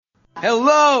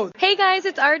Hello! Hey guys,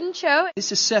 it's Arden Cho.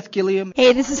 This is Seth Gilliam.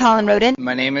 Hey, this is Holland Roden.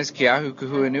 My name is Kiahu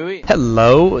Kuhuanui.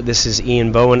 Hello, this is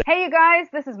Ian Bowen. Hey you guys,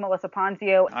 this is Melissa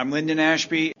Ponzio. I'm Lyndon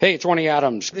Ashby. Hey, it's Ronnie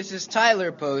Adams. This is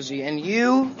Tyler Posey, and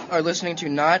you are listening to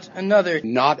Not Another.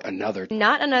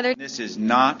 This is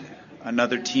Not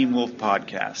Another Teen Wolf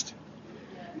podcast.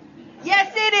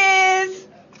 Yes, it is!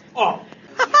 Oh!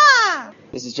 Ha-ha!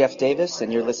 This is Jeff Davis,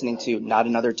 and you're listening to Not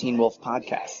Another Teen Wolf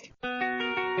podcast.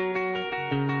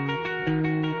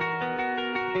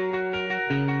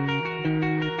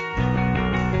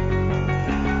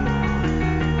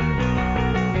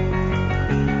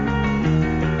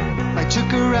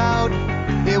 Took her out,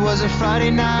 it was a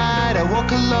Friday night, I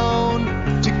woke alone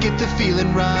to get the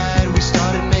feeling right. We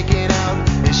started making out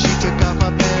and she took off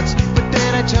my pants, but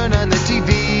then I turned on the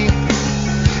TV,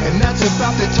 and that's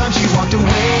about the time she walked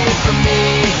away from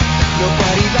me.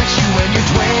 Nobody likes you when you're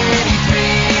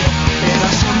 23, and I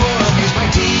still more abuse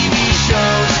my TV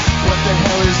shows. What the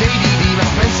hell is ADD? My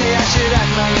friends say I should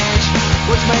act my age.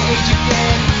 What's my age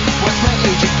again? What's my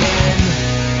age again?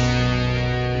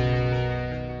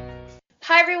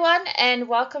 Hi everyone, and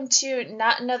welcome to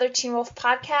Not Another Teen Wolf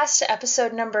podcast,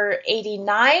 episode number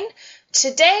 89.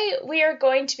 Today we are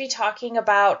going to be talking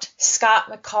about Scott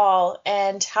McCall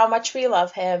and how much we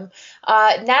love him.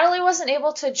 Natalie wasn't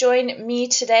able to join me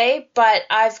today, but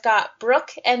I've got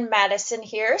Brooke and Madison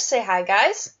here. Say hi,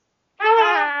 guys.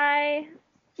 Hi.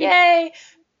 Yay.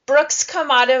 Brooke's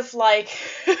come out of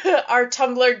our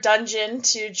Tumblr dungeon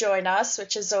to join us,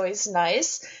 which is always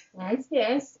nice. Nice,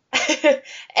 yes.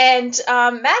 And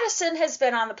Madison has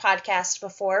been on the podcast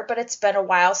before, but it's been a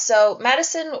while. So,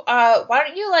 Madison, why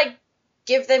don't you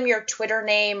give them your Twitter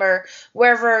name or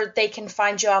wherever they can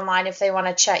find you online if they want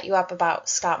to chat you up about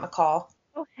Scott McCall?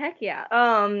 Oh, heck yeah.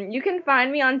 You can find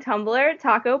me on Tumblr,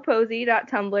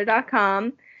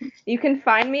 tacoposey.tumblr.com. You can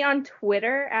find me on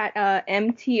Twitter at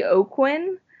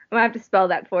mtoquin. I'm going to have to spell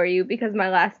that for you because my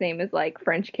last name is like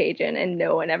French Cajun and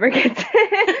no one ever gets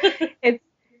it. It's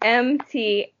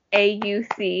MTAUCOIN.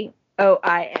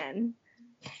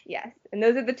 Yes, and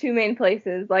those are the two main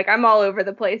places. I'm all over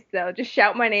the place, though. Just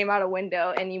shout my name out a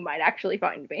window, and you might actually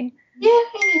find me.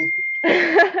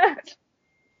 Yeah.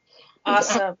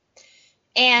 Awesome.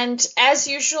 And as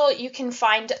usual, you can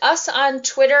find us on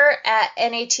Twitter at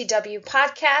NATW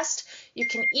Podcast. You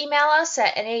can email us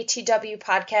at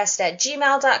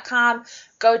natwpodcast@gmail.com.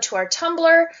 Go to our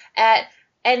Tumblr at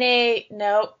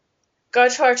Go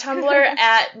to our Tumblr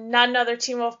at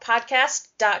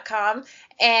notanotherteenwolfpodcast.com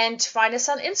and find us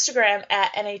on Instagram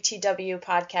at NATW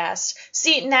Podcast.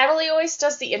 See, Natalie always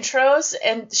does the intros,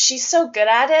 and she's so good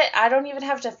at it, I don't even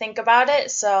have to think about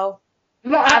it, so...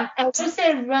 Well, I will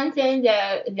say one thing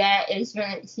that is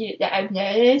really cute that I've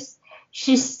noticed.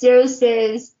 She still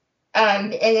says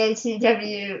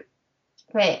NATW...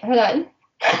 Wait, hold on.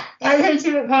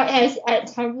 NATW Podcast at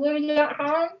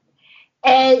tumblr.com.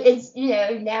 And it's,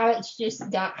 now it's just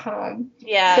 .com.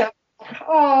 Yeah. So,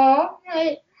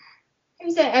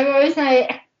 I'm always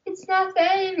like, it's not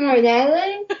that anymore,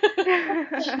 Natalie.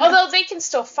 Although they can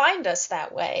still find us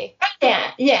that way.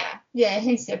 Yeah, they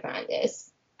can still find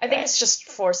us. I think it's just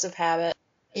force of habit.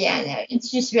 Yeah, no, it's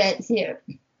just right here.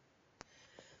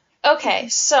 Okay,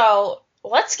 so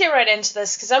let's get right into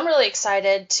this because I'm really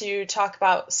excited to talk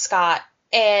about Scott.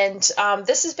 And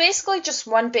this is basically just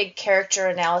one big character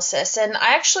analysis. And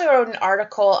I actually wrote an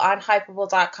article on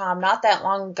Hypable.com not that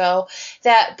long ago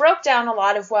that broke down a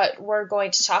lot of what we're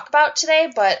going to talk about today,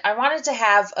 but I wanted to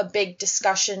have a big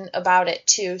discussion about it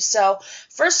too. So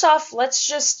first off, let's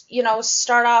just,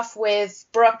 start off with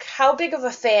Brooke. How big of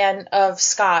a fan of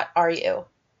Scott are you?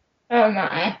 Oh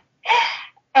my.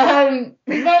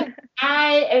 But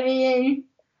I mean,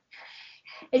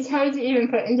 it's hard to even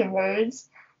put into words.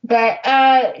 But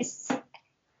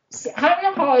Scott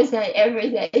McCall is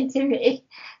everything to me.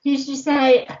 He's just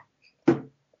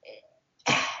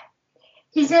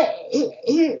he's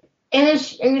in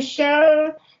a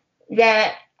show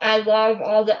that I love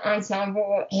all the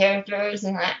ensemble characters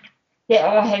and they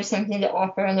all have something to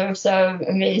offer and they're so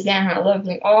amazing and I love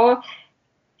them all.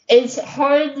 It's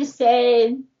hard to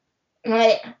say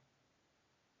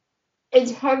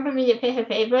it's hard for me to pick a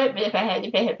favorite, but if I had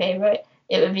to pick a favorite,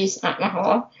 it would be Scott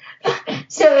McCall.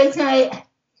 So it's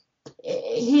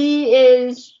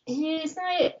he's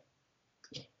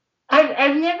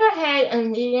I've never had a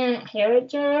leading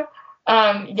character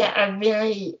that I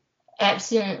really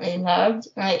absolutely loved.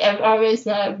 I've always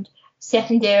loved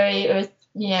secondary or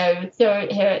third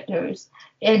characters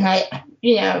in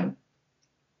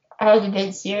all the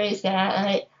big series that I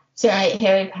like. So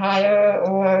Harry Potter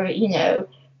or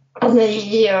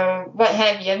Glee or what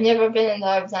have you. I've never been in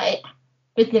love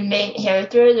with with the main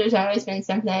character, there's always been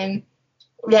something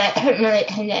that I haven't really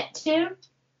connect to.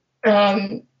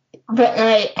 But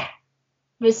like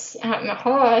with Scott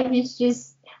McCall,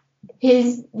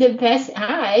 he's the best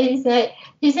eye. He's like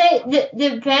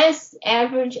the best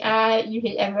average eye you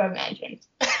could ever imagine.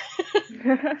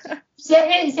 Does that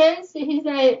make sense? He's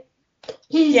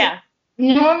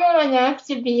normal enough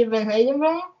to be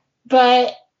relatable,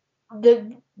 but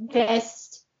the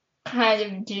best kind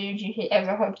of dude you could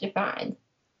ever hope to find.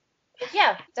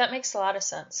 Yeah, that makes a lot of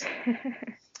sense.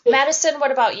 Madison,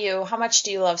 what about you? How much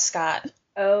do you love Scott?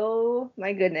 Oh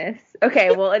my goodness. Okay,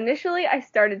 well, initially I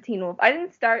started Teen Wolf. I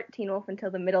didn't start Teen Wolf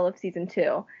until the middle of season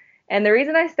 2. And the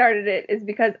reason I started it is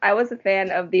because I was a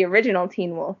fan of the original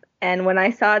Teen Wolf. And when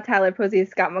I saw Tyler Posey as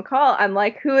Scott McCall, I'm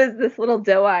like, who is this little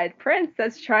doe-eyed prince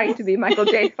that's trying to be Michael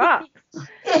J. Fox?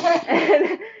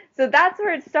 And so that's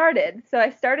where it started. So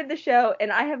I started the show,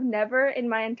 and I have never in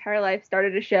my entire life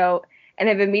started a show and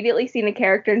have immediately seen a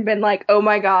character and been like, oh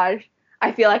my gosh,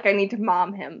 I feel like I need to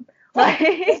mom him. Like,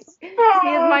 he is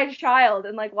my child,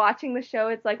 and like watching the show,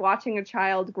 it's like watching a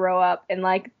child grow up, and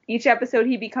like each episode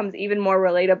he becomes even more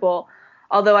relatable.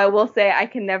 Although I will say I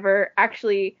can never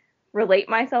actually relate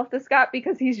myself to Scott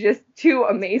because he's just too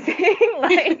amazing.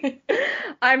 Like,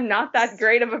 I'm not that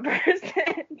great of a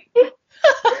person.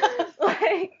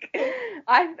 Like,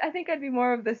 I think I'd be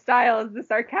more of the style as the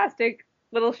sarcastic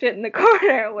little shit in the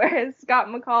corner, whereas Scott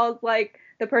McCall's like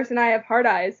the person I have hard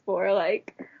eyes for,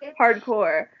 like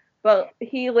hardcore. But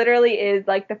he literally is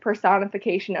like the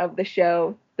personification of the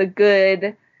show. The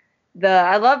good,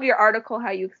 I love your article how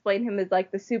you explain him as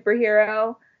like the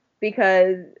superhero,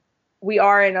 because we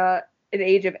are in an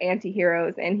age of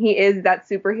anti-heroes, and he is that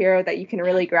superhero that you can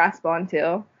really grasp onto.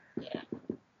 Yeah.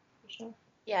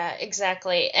 Yeah,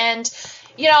 exactly. And,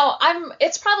 you know,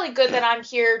 it's probably good that I'm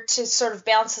here to sort of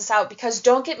balance this out, because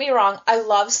don't get me wrong, I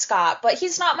love Scott, but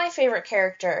he's not my favorite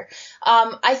character.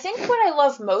 I think what I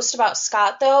love most about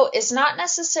Scott, though, is not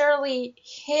necessarily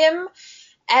him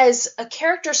as a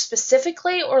character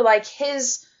specifically, or like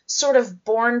his sort of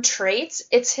born traits.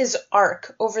 It's his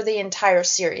arc over the entire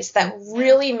series that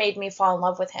really made me fall in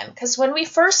love with him. Because when we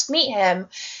first meet him,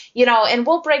 you know, and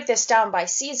we'll break this down by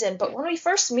season, but when we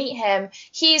first meet him,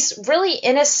 he's really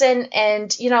innocent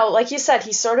and, you know, like you said,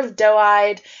 he's sort of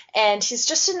doe-eyed and he's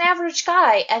just an average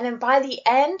guy. And then by the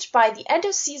end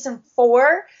of season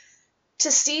 4, to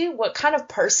see what kind of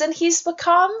person he's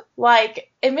become,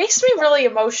 like, it makes me really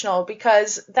emotional,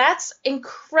 because that's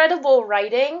incredible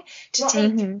writing to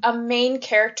take a main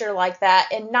character like that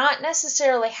and not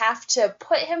necessarily have to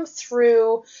put him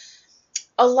through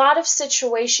a lot of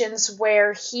situations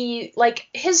where he, like,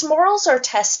 his morals are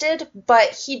tested, but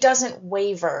he doesn't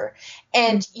waver.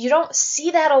 And you don't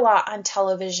see that a lot on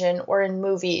television or in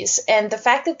movies. And the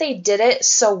fact that they did it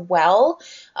so well,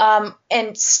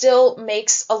 and still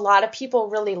makes a lot of people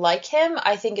really like him,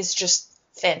 I think is just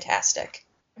fantastic.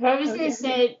 What I was going to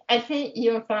say, I think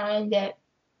you'll find that,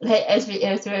 like, as we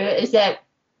go through it, is that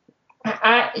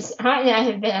Hot and I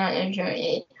have been on a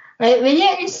journey. Like, we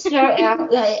didn't start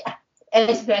out, like,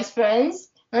 as best friends.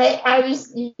 Like, I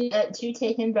was too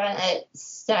taken by, like,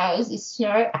 Styles'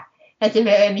 snort at the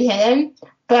very beginning.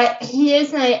 But he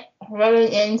is, like,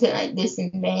 growing into, like, this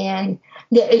man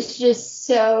that is just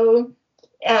so,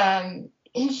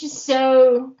 he's just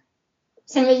so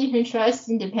somebody you can trust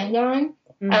and depend on.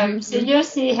 So you'll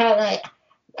see how, like,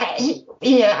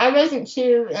 I wasn't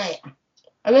too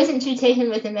taken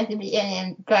with him at the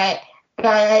beginning, but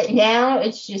like, now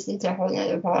it's a whole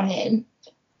nother ballgame.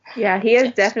 Yeah, he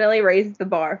has definitely raised the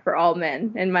bar for all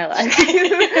men in my life.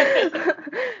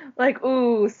 Like,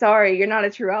 ooh, sorry, you're not a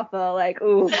true alpha. Like,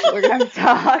 ooh, we're gonna have to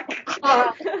talk.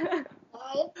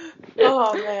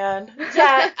 Oh, man.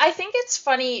 Yeah, I think it's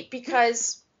funny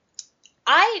because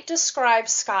I describe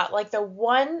Scott, like, the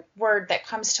one word that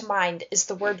comes to mind is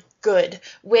the word good,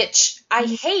 which I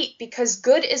hate because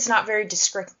good is not very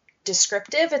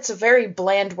descriptive. It's a very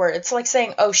bland word. It's like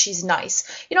saying, oh, she's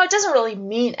nice. You know, it doesn't really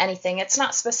mean anything. It's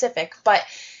not specific, but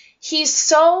he's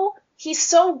so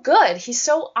good. He's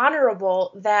so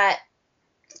honorable that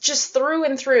just through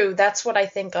and through, that's what I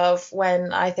think of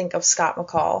when I think of Scott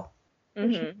McCall.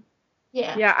 Mm-hmm.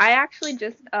 Yeah, I actually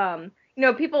just,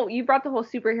 you brought the whole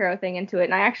superhero thing into it,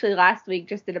 and I actually last week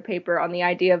just did a paper on the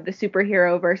idea of the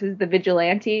superhero versus the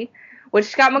vigilante, which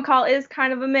Scott McCall is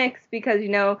kind of a mix because,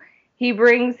 he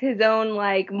brings his own,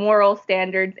 like, moral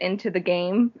standards into the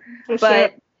game.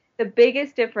 But the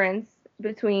biggest difference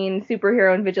between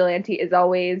superhero and vigilante is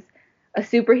always a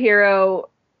superhero,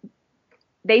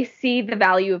 they see the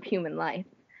value of human life.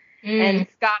 And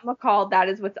Scott McCall, that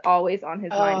is what's always on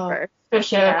his mind first. For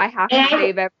sure. I have to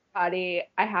save everyone body.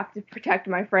 I have to protect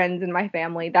my friends and my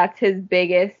family. That's his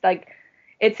biggest, like,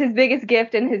 it's his biggest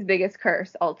gift and his biggest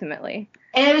curse, ultimately.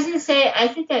 And I was going to say, I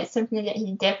think that's something that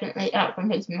he definitely got from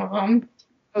his mom.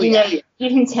 Oh, you yeah. know, you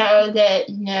can tell that,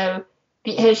 you know,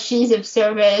 because she's of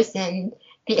service and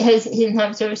because he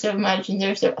loves her so much and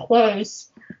they're so close,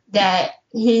 that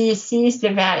he sees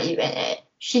the value in it.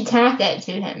 She taught that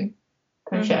to him,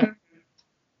 for sure.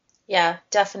 Yeah,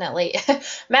 definitely.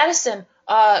 Madison,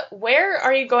 where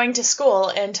are you going to school,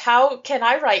 and how can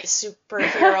I write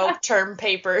superhero term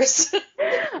papers?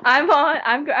 I'm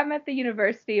at the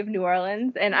University of New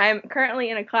Orleans, and I'm currently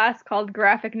in a class called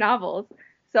graphic novels.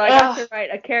 So I got to write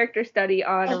a character study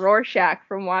on Rorschach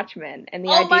from Watchmen and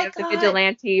the idea of the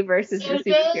vigilante versus the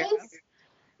superhero.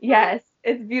 Yes,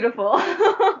 it's beautiful.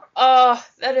 Oh,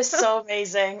 that is so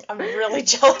amazing. I'm really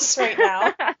jealous right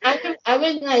now. I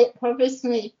would like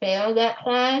purposely fail that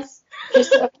class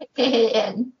just so I could get it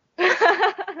in.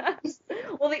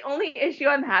 Well, the only issue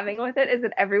I'm having with it is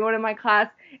that everyone in my class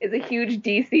is a huge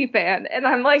DC fan, and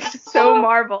I'm like so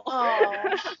Marvel.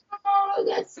 Oh,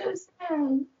 that's so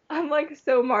sad. I'm like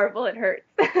so Marvel, it hurts.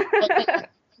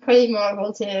 Pretty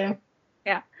Marvel too.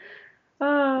 Yeah.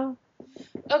 Oh.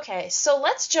 Okay, so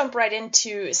let's jump right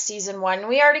into season 1.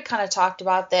 We already kind of talked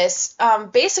about this.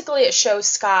 Basically, it shows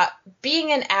Scott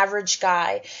being an average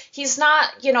guy. He's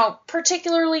not, you know,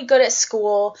 particularly good at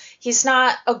school. He's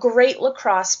not a great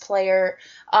lacrosse player.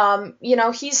 You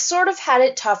know, he's sort of had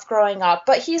it tough growing up,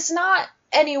 but he's not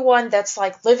anyone that's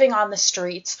like living on the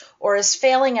streets or is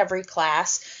failing every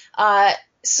class.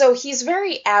 So he's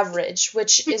very average,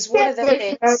 which is one of the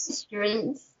things. On the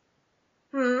streets.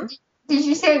 Hmm? Did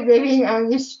you say living on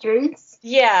the streets?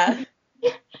 Yeah.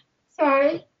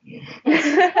 Sorry.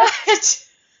 I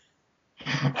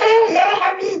don't know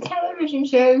how many television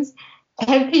shows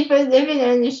have people living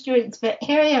on the streets, but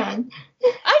carry on.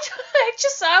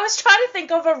 I was trying to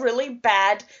think of a really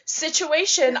bad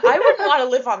situation. I wouldn't want to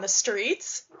live on the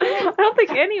streets. I don't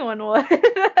think anyone would.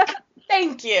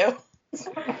 Thank you.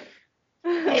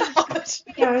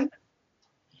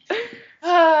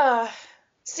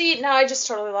 See, now I just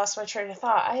totally lost my train of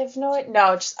thought. I have no idea.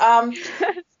 No, just Scott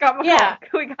McCall. Yeah.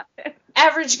 We got it.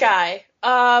 Average guy.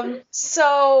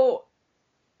 So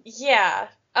yeah.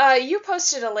 You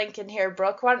posted a link in here,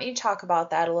 Brooke. Why don't you talk about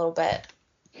that a little bit?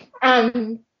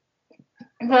 But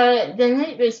the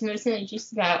night was mostly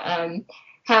just about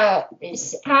how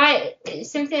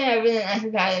something I really like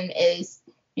about him is,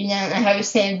 you know, like I was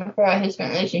saying before, his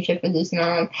relationship with his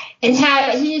mom, and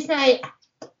how he's like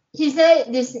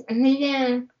this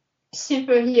leading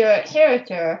superhero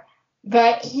character,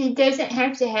 but he doesn't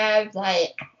have to have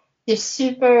like the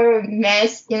super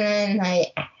masculine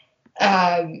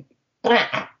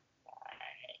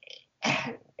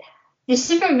the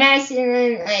super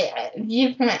masculine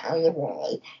viewpoint on the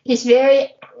world. He's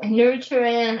very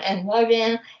nurturing and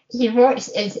loving. He works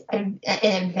in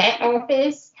a vet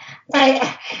office.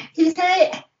 He's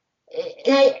I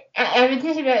would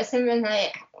think about someone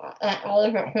like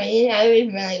Oliver Queen. I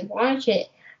would really watch it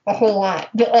a whole lot.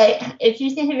 But if you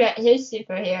think about his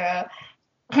superhero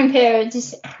compared to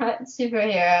Scott's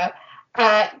superhero,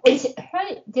 it's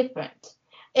quite different.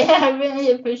 And I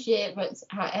really appreciate what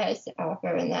Scott has to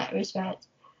offer in that respect.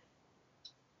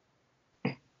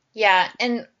 Yeah,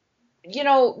 and you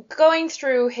know, going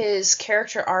through his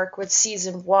character arc with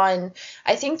season 1,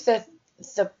 I think the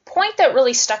point that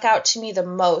really stuck out to me the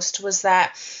most was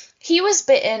that he was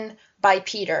bitten by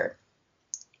Peter.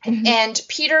 Mm-hmm. And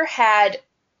Peter had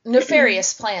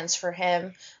nefarious plans for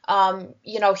him.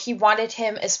 You know, he wanted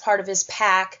him as part of his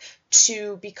pack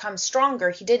to become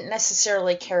stronger. He didn't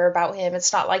necessarily care about him.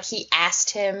 It's not like he asked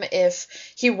him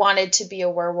if he wanted to be a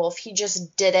werewolf. He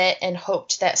just did it and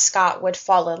hoped that Scott would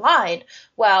fall in line.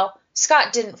 Well,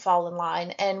 Scott didn't fall in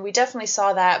line, and we definitely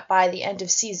saw that by the end of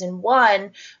season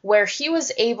 1, where he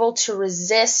was able to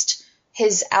resist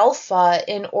his alpha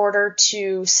in order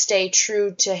to stay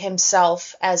true to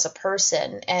himself as a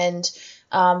person. And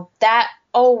that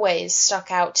always stuck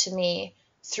out to me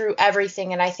through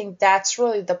everything, and I think that's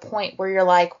really the point where you're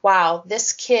like, wow,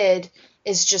 this kid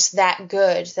is just that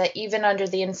good, that even under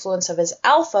the influence of his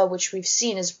alpha, which we've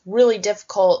seen is really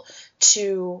difficult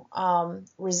to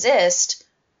resist,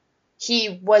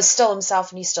 he was still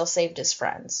himself and he still saved his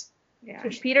friends. Yeah,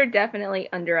 Peter definitely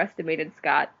underestimated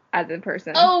Scott as a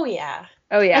person. Oh yeah.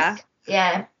 Oh yeah.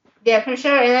 Yeah, for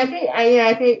sure. And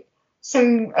I think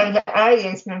some of the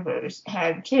audience members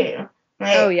have too.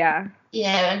 Like, oh yeah.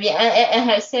 Yeah, I mean, as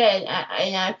I said,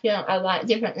 I feel a lot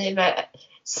differently about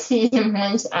season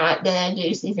 1 Scott than I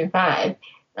do season 5.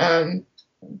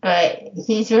 But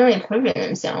he's really proven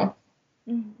himself.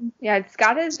 Yeah,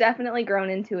 Scott has definitely grown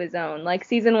into his own. Like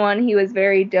season 1, he was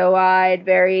very doe-eyed,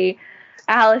 very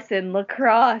Allison,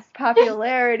 lacrosse,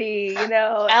 popularity,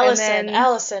 Allison.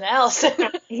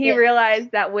 He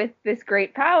realized that with this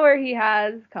great power he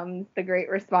has comes the great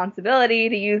responsibility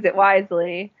to use it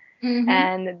wisely.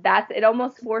 And it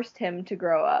almost forced him to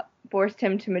grow up, forced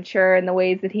him to mature in the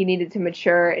ways that he needed to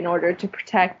mature in order to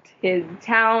protect his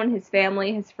town, his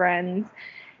family, his friends.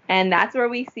 And that's where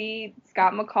we see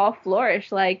Scott McCall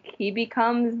flourish. Like, he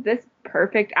becomes this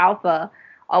perfect alpha.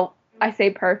 I say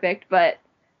perfect, but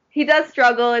he does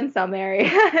struggle in some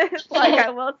areas. Like, I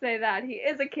will say that. He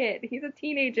is a kid. He's a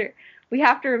teenager. We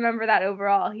have to remember that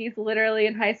overall. He's literally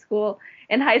in high school.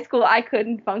 In high school, I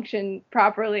couldn't function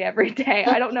properly every day.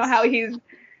 I don't know how he's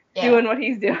doing what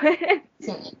he's doing.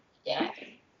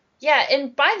 Yeah,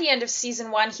 and by the end of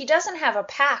season 1, he doesn't have a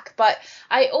pack, but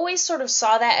I always sort of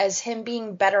saw that as him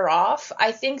being better off.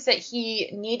 I think that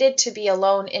he needed to be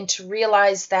alone and to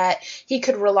realize that he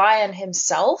could rely on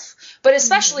himself, but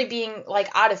especially being, like,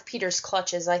 out of Peter's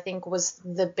clutches, I think was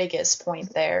the biggest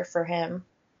point there for him.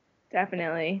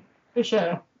 Definitely. For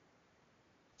sure.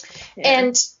 Yeah.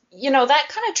 And that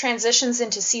kind of transitions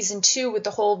into season 2 with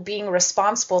the whole being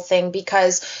responsible thing,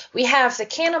 because we have the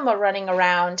Kanema running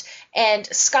around, and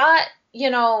Scott,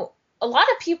 a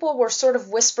lot of people were sort of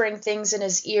whispering things in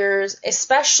his ears,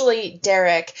 especially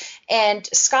Derek, and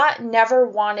Scott never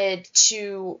wanted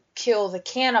to kill the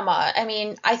Kanema. I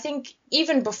mean, I think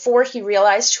even before he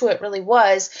realized who it really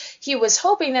was, he was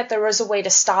hoping that there was a way to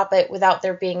stop it without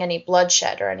there being any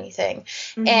bloodshed or anything.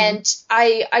 And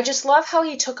I just love how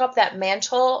he took up that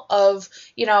mantle of,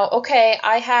 okay,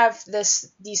 I have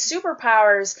these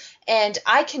superpowers and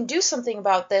I can do something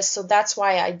about this, so that's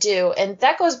why I do. And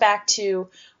that goes back to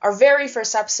our very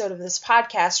first episode of this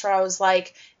podcast, where I was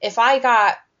like, if I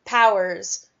got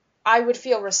powers, I would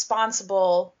feel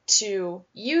responsible to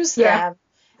use them.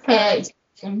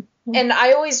 And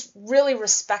I always really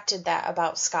respected that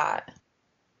about Scott.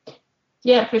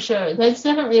 Yeah, for sure. That's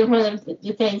definitely one of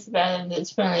the things about him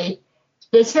that's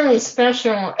really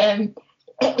special. And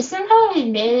somehow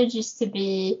he manages to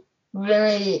be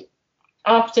really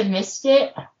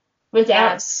optimistic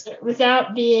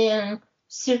without being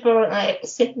super, like,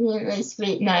 sickeningly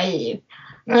sweet naive.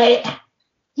 Like,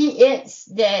 he is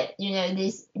that,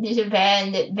 these are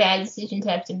bad decisions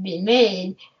have to be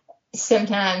made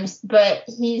sometimes, but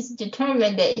he's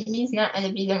determined that he's not going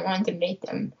to be the one to make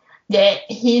them, that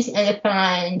he's going to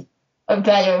find a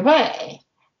better way.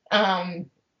 And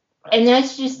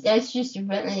that's just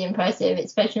really impressive,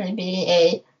 especially being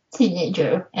a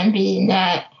teenager and being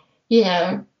that,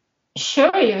 sure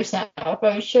of yourself,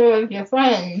 or sure of your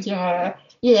friends, or,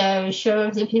 sure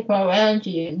of the people around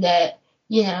you that,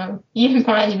 you can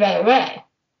find a better way.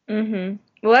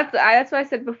 Well, that's what I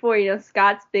said before.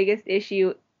 Scott's biggest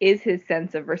issue is his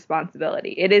sense of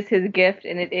responsibility. It is his gift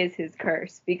and it is his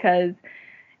curse, because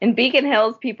in Beacon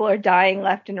Hills, people are dying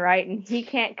left and right, and he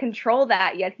can't control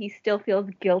that, yet he still feels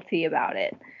guilty about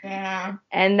it. Yeah.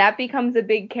 And that becomes a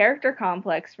big character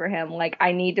complex for him. Like,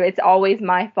 it's always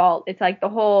my fault. It's like the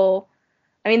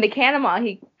Kanema,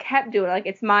 he kept doing, like,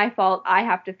 it's my fault, I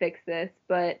have to fix this,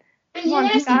 but come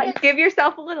on, Scott, give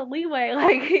yourself a little leeway,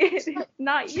 like, it's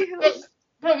not you.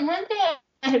 But one thing I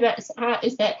like about Scott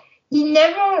is that he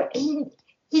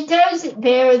does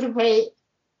bear the weight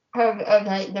of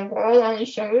like the world on his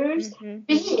shoulders,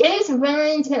 but he is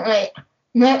willing to, like,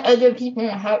 let other people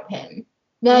help him.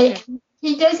 Like,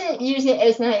 he doesn't use it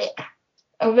as, like,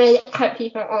 a way to cut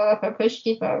people off or push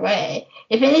people away.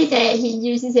 If anything, he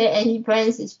uses it and he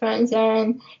brings his friends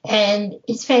in and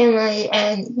his family,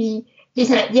 and he's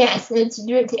like, yes, let's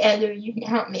do it together, you can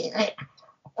help me. Like,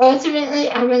 ultimately,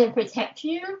 I'm going to protect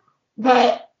you,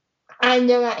 but I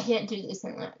know I can't do this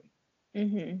alone.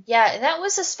 Yeah, and that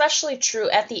was especially true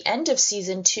at the end of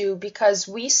season 2, because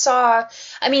we saw,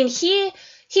 he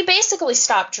basically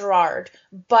stopped Gerard,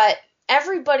 but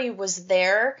everybody was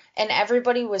there and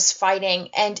everybody was fighting,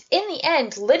 and in the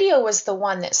end, Lydia was the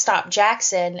one that stopped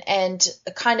Jackson and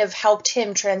kind of helped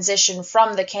him transition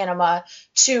from the Kanema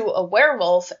to a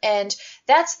werewolf. And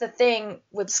that's the thing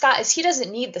with Scott, is he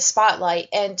doesn't need the spotlight,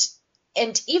 and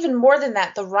even more than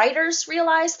that, the writers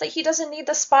realize that he doesn't need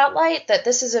the spotlight, that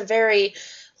this is a very,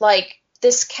 like,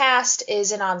 this cast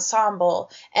is an ensemble,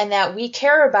 and that we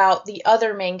care about the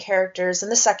other main characters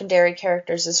and the secondary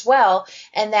characters as well,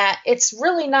 and that it's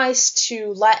really nice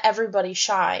to let everybody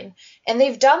shine. And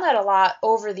they've done that a lot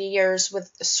over the years,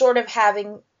 with sort of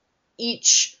having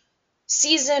each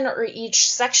season or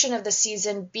each section of the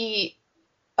season be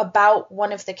about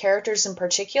one of the characters in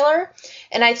particular.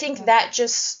 And I think that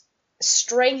just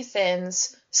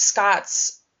strengthens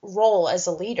Scott's role as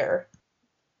a leader.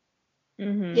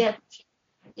 Mm-hmm.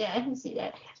 Yeah, I can see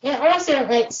that. And also,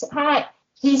 like, Scott,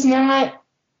 he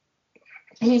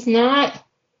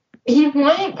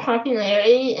wanted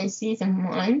popularity in season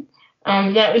 1.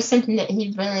 That was something that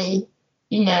he really,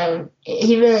 he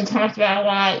really talked about a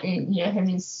lot, and,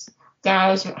 his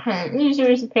guys were kind of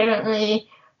losers, apparently,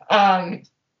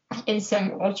 in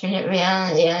some alternate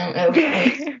reality. I don't know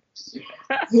if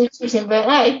losers in real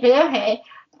life, but okay.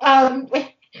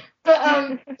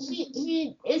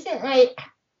 He isn't, like,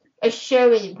 a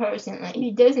showy person. Like,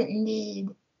 he doesn't need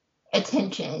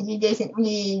attention. He doesn't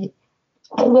need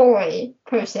glory,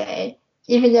 per se,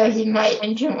 even though he might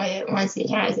enjoy it once he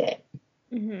has it.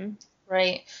 Mm-hmm.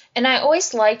 Right. And I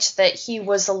always liked that he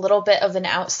was a little bit of an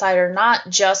outsider, not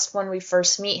just when we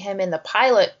first meet him in the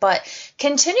pilot, but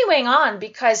continuing on,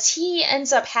 because he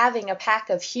ends up having a pack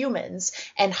of humans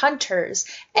and hunters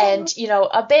and,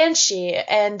 a banshee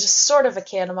and sort of a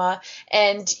Kanema.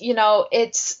 And,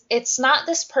 it's not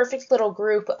this perfect little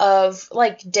group of,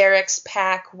 like, Derek's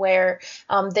pack where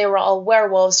they were all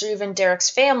werewolves, or even Derek's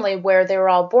family where they were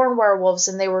all born werewolves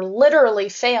and they were literally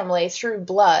family through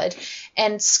blood.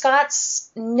 And Scott's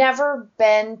never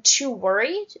been too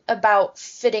worried about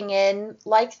fitting in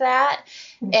like that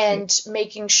and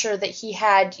making sure that he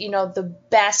had, the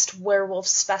best werewolf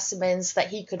specimens that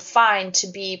he could find to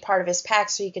be part of his pack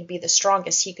so he could be the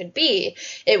strongest he could be.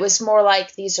 It was more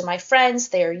like, these are my friends,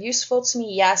 they are useful to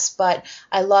me, yes, but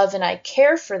I love and I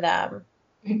care for them.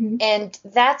 Mm-hmm. And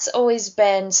that's always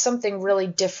been something really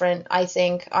different, I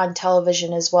think, on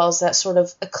television, as well as that sort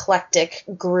of eclectic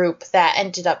group that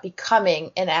ended up becoming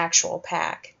an actual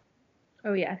pack.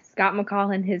 Oh, yes. Scott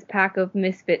McCall and his pack of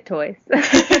misfit toys.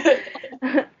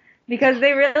 Because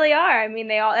they really are. I mean,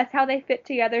 that's how they fit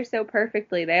together so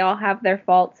perfectly. They all have their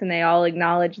faults and they all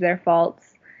acknowledge their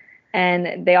faults.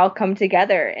 And they all come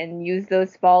together and use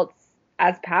those faults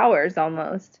as powers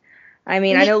almost. I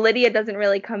mean, I know Lydia doesn't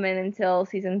really come in until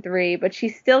season 3, but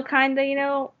she's still kind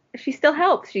of, she still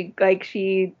helps. She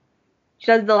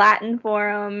does the Latin for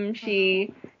him.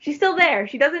 She's still there.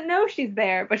 She doesn't know she's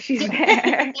there, but she's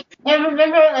there. And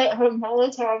remember, like, her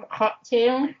Molotov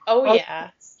cocktail? Oh,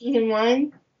 yeah. Season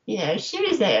 1? She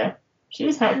was there. She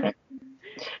was helping.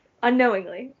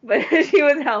 Unknowingly, but she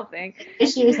was helping.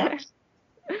 She was helping.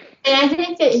 And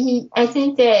I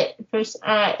think that first,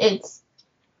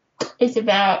 it's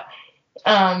about,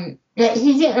 that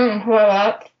he didn't grow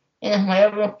up in a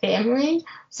werewolf family,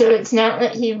 so it's not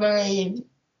that he really,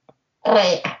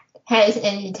 like, has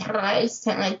any ties to,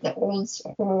 like, the old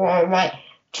school, like,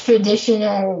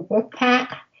 traditional wolf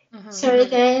pack sort of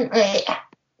thing. Like,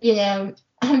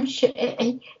 I'm sure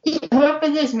he grew up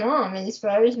with his mom, and as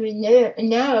far as we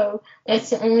know, that's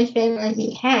the only family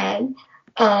he had.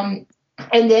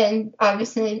 And then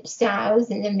obviously Styles,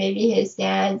 and then maybe his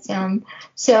dad's.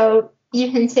 So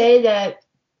you can say that,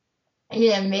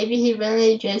 maybe he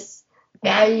really just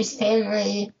values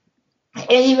family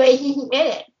any way he can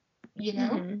get it,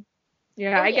 Mm-hmm.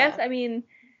 Yeah, I guess, I mean,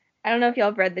 I don't know if y'all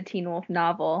have read the Teen Wolf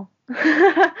novel.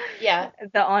 Yeah.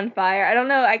 The On Fire. I don't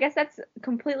know. I guess that's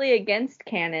completely against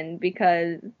canon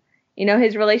because,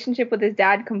 his relationship with his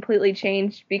dad completely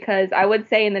changed because I would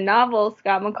say in the novel,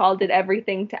 Scott McCall did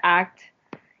everything to act,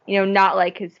 not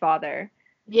like his father.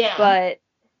 Yeah. But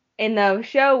in the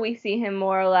show, we see him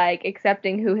more like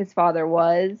accepting who his father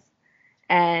was.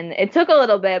 And it took a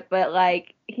little bit, but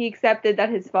like he accepted that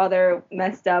his father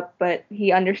messed up, but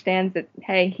he understands that,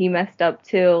 hey, he messed up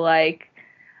too. Like,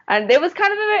 and it was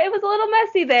it was a little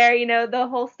messy there, the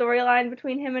whole storyline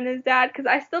between him and his dad, because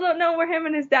I still don't know where him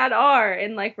and his dad are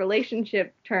in like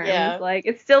relationship terms. Yeah. Like,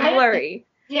 it's still blurry.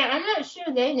 I'm not sure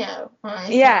they know,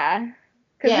 honestly. Yeah.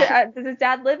 Because does his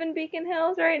dad live in Beacon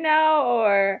Hills right now,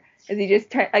 or is he just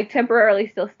temporarily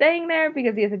still staying there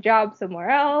because he has a job somewhere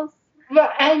else? Well,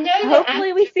 I know that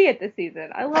hopefully we see it this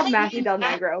season. I love Matthew Del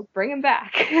Negro. Bring him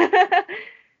back.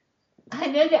 I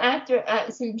know the actor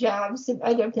at some jobs, some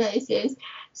other places.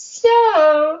 So,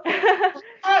 I'm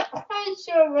not quite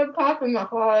sure where Papa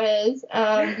McCall is.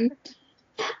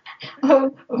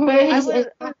 Where he's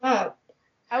up.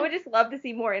 I would just love to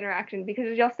see more interaction because,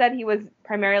 as y'all said, he was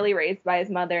primarily raised by his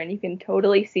mother, and you can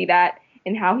totally see that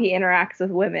in how he interacts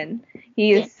with women.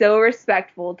 He is so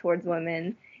respectful towards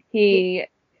women. You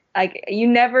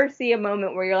never see a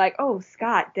moment where you're like, oh,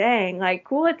 Scott, dang, like,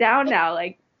 cool it down now.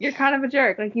 Like, you're kind of a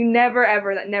jerk. Like, you never,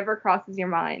 ever, that never crosses your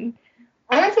mind.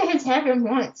 I don't think it's happened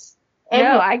once.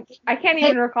 No, I can't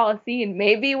even recall a scene.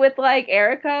 Maybe with, like,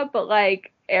 Erica, but,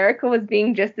 like, Erica was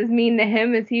being just as mean to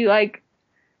him as he, like,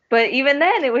 But even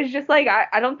then, it was just like,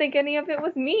 I don't think any of it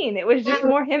was mean. It was just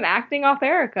more him acting off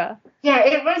Erica. Yeah,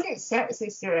 it wasn't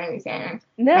sexist or anything.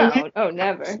 No,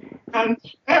 never. And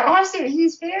also,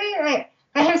 he's very, like,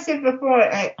 I have said before,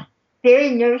 like, very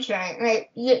nurturing. Like,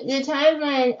 the time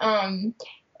when,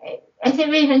 I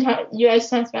think we even you guys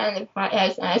talked about in the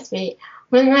podcast last week,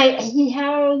 when, like, he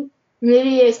held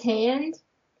Lydia's hand.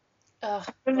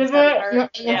 Remember?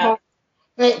 Yeah.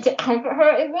 Like, to comfort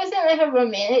her. It wasn't like a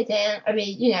romantic thing. I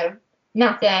mean, you know,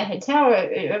 not that I could tell her,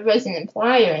 it wasn't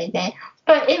implied or anything.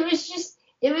 But it was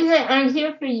like, I'm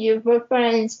here for you, we're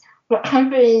friends, we're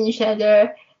comforting each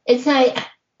other. It's like,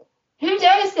 who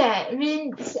does that? I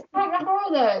mean, Scott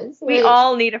McCall does. We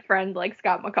all need a friend like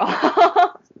Scott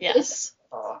McCall. Yes.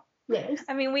 Yes.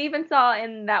 I mean, we even saw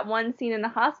in that one scene in the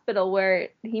hospital where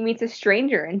he meets a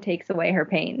stranger and takes away her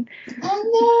pain.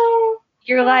 Oh, no.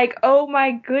 You're like, oh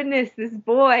my goodness, this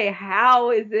boy,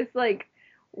 how is this, like,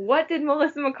 what did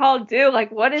Melissa McCall do?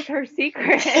 Like, what is her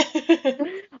secret?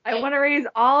 I want to raise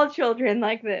all children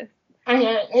like this. I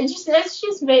know. Let's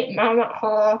just make Mama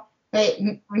McCall,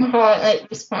 like,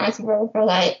 responsible for,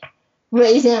 like,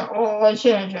 raising all our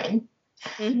children.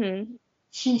 Mm-hmm.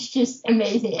 She's just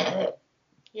amazing at it.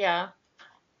 Yeah.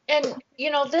 And,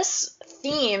 you know, this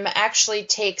theme actually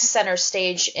takes center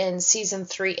stage in season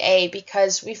 3A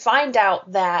because we find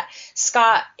out that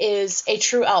Scott is a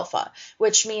true alpha,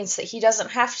 which means that he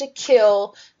doesn't have to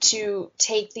kill to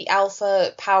take the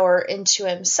alpha power into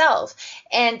himself.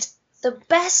 And the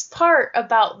best part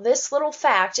about this little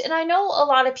fact, and I know a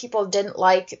lot of people didn't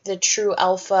like the true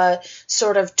alpha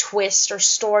sort of twist or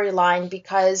storyline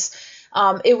because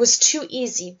it was too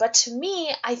easy. But to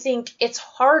me, I think it's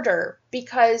harder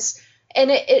because,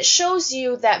 and it shows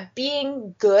you that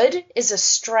being good is a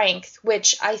strength,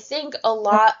 which I think a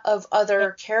lot of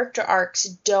other character arcs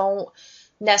don't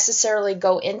necessarily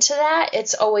go into that.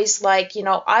 It's always like, you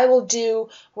know, I will do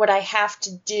what I have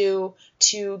to do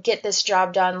to get this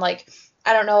job done. Like,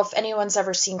 I don't know if anyone's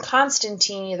ever seen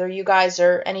Constantine, either you guys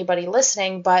or anybody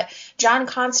listening, but John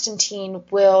Constantine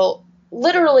will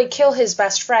literally kill his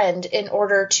best friend in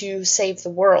order to save the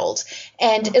world.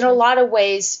 And in a lot of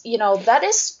ways, you know, that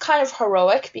is kind of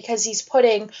heroic because he's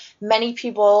putting many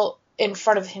people in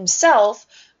front of himself,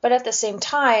 but at the same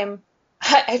time,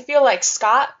 I feel like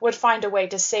Scott would find a way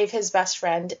to save his best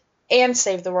friend and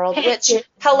save the world, which,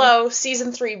 hello,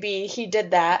 season 3B, he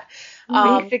did that.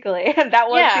 Basically, that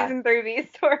was season 3B's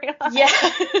storyline. Yeah.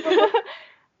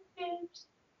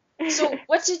 So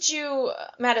what did you,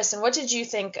 Madison, what did you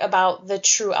think about the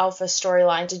True Alpha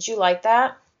storyline? Did you like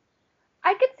that?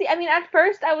 I could see, I mean, at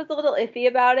first I was a little iffy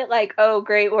about it, like, oh,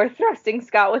 great, we're thrusting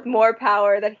Scott with more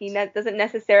power that he doesn't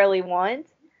necessarily want.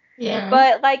 Yeah.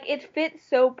 But, like, it fit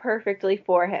so perfectly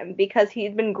for him because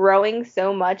he'd been growing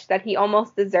so much that he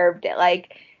almost deserved it.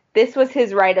 Like, this was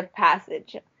his rite of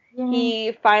passage. Yeah.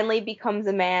 He finally becomes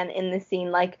a man in the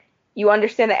scene, like, you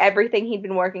understand that everything he'd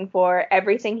been working for,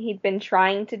 everything he'd been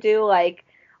trying to do, like,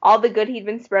 all the good he'd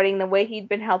been spreading, the way he'd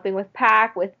been helping with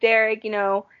Pac, with Derek, you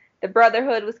know, the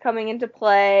Brotherhood was coming into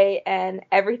play, and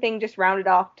everything just rounded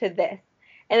off to this.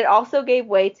 And it also gave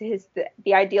way to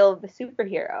the ideal of the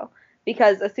superhero,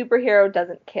 because a superhero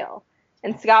doesn't kill.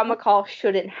 And Scott McCall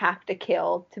shouldn't have to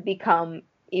kill to become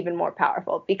even more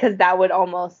powerful, because that would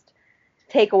almost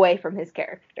take away from his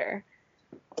character.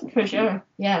 For sure,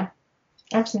 yeah.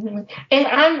 Absolutely. And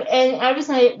I was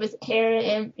like with Karen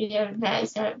and, you know,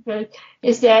 Matt's not good,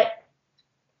 is that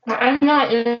I'm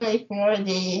not really for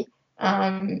the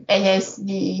I guess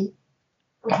the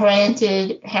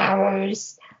granted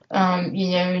powers,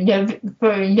 you know,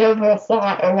 for noble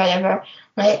thought or whatever.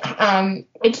 Like,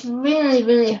 it's really,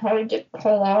 really hard to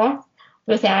pull off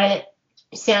without it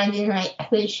sounding like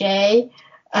cliche.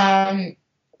 The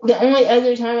only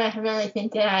other time I can really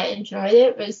think that I enjoyed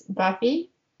it was Buffy.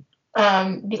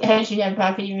 Because, you know,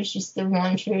 Buffy was just the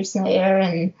one true slayer,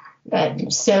 and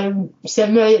so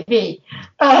may it be.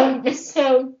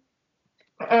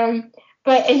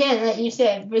 But again, like you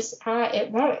said, with Scott, it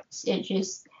works.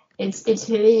 It's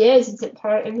who he is. It's a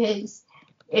part of his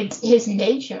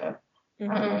nature.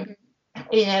 Mm-hmm.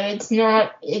 You know,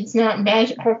 it's not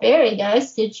magic or fairy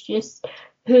dust. It's just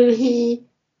who the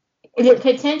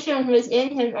potential was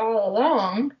in him all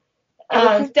along.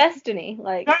 It's his destiny,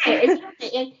 like. Right,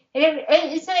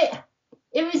 it's like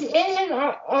it was in him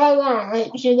all along,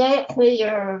 like genetically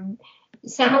or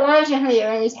psychologically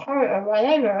or in his heart or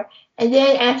whatever. And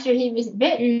then after he was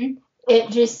bitten,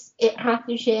 it had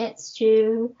the chance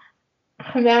to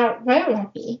come out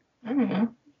werewolfy. I don't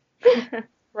know.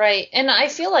 Right, and I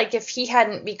feel like if he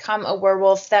hadn't become a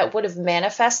werewolf, that would have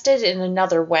manifested in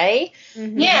another way.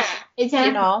 Mm-hmm. Yeah, exactly.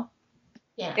 You know.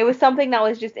 Yeah. It was something that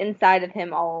was just inside of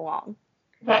him all along.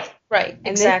 Right, And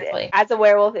exactly. As a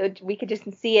werewolf, we could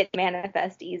just see it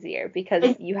manifest easier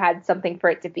because you had something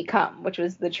for it to become, which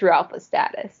was the true alpha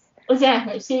status.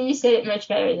 Exactly. See, you said it much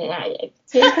better than I did.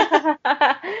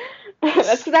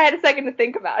 That's because I had a second to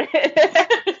think about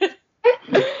it.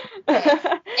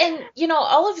 And,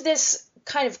 all of this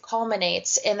kind of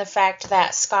culminates in the fact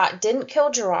that Scott didn't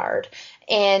kill Gerard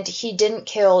and he didn't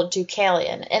kill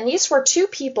Deucalion. And these were two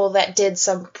people that did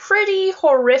some pretty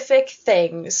horrific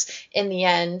things in the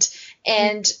end.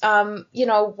 And,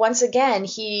 once again,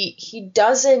 he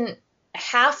doesn't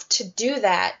have to do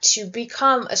that to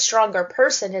become a stronger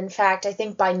person. In fact, I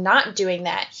think by not doing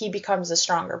that, he becomes a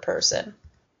stronger person.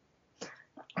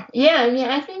 Yeah, I mean,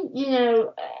 I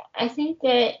think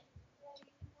that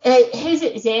his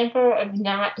example of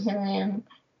not killing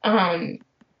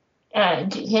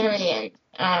Deucalion,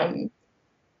 I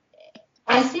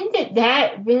think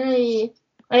that really,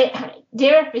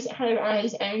 Derek was kind of on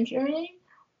his own journey,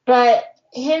 but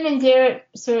him and Derek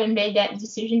sort of made that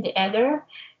decision together,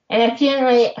 and I feel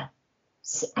like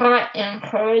Scott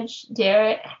encouraged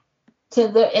Derek to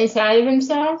look inside of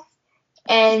himself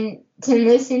and to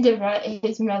listen to what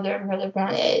his mother really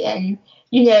wanted, and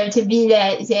to be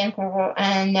that example.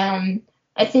 And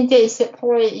I think they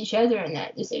supported each other in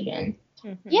that decision.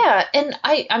 Mm-hmm. Yeah, and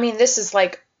I mean, this is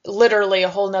like literally a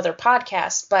whole nother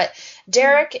podcast, but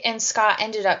Derek and Scott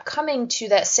ended up coming to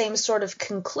that same sort of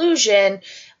conclusion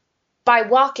by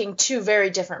walking two very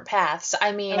different paths.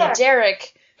 I mean,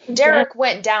 Derek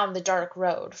went down the dark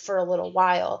road for a little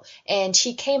while, and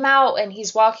he came out and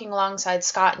he's walking alongside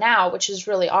Scott now, which is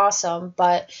really awesome.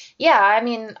 But yeah, I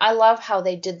mean, I love how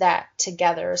they did that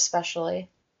together, especially.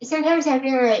 Sometimes I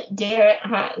feel like Derek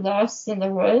got lost in the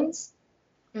woods,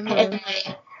 Mm-hmm. and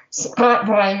Scott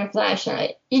brought him a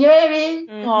flashlight. You know what I mean?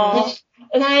 Mm-hmm.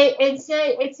 And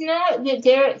it's not that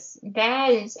Derek's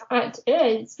bad and Scott's good.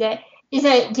 It's that he's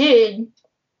like, dude,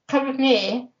 come with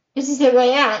me. This is the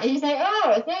way out. And he's like,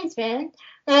 oh, thanks, man.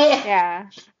 Yeah.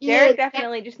 Derek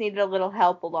definitely just needed a little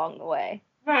help along the way.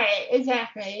 Right,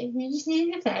 exactly. You just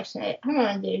need a flashlight. Come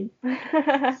on, dude.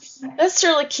 That's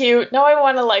really cute. Now I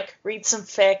want to read some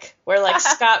fic where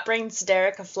Scott brings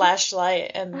Derek a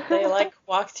flashlight and they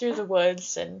walk through the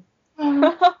woods and.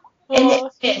 And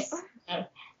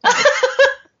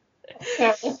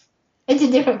it's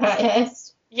a different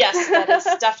podcast. Yes, that is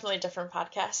definitely a different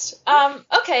podcast.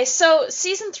 Okay, so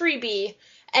season 3B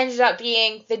ended up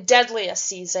being the deadliest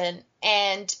season,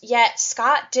 and yet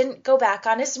Scott didn't go back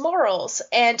on his morals.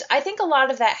 And I think a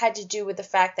lot of that had to do with the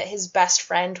fact that his best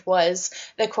friend was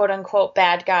the quote-unquote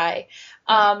bad guy.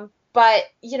 But,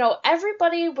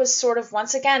 everybody was sort of,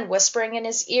 once again, whispering in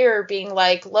his ear, being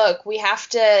like, look, we have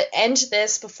to end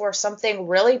this before something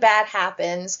really bad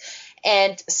happens.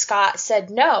 And Scott said,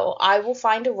 no, I will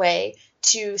find a way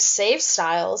to save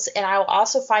Styles, and I will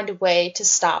also find a way to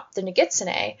stop the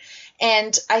Nogitsune.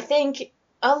 And I think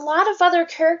a lot of other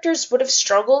characters would have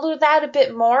struggled with that a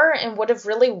bit more and would have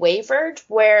really wavered,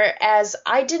 whereas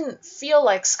I didn't feel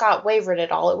like Scott wavered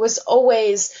at all. It was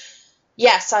always,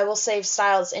 yes, I will save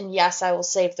Styles, and yes, I will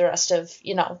save the rest of,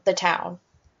 the town.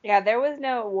 Yeah, there was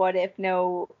no what if,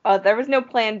 there was no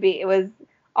plan B. It was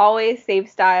always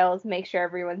save Styles, make sure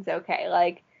everyone's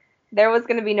okay. There was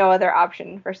going to be no other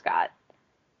option for Scott.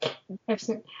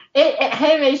 It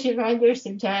makes you wonder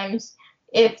sometimes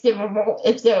if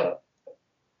the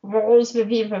roles would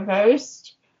be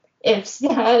reversed, if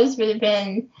Styles would have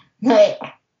been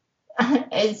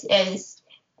as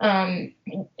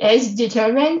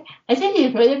determined. I think he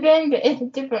would have been, but in a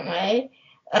different way.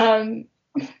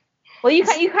 Well, you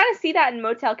kind of see that in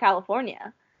Motel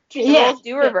California. The roles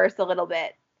do reverse a little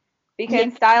bit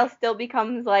because Styles still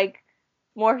becomes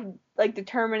more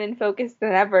determined and focused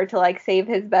than ever to save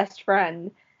his best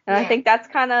friend. And I think that's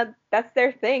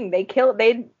their thing.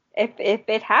 If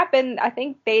it happened, I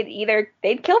think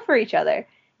they'd kill for each other.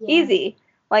 Yeah. Easy.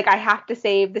 I have to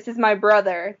save, this is my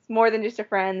brother. It's more than just a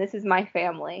friend. This is my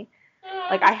family.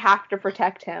 I have to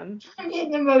protect him. I'm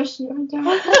getting emotional. Yeah,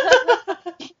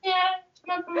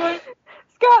 my boy.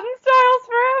 Scott and Styles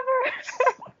forever.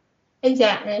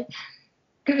 Exactly.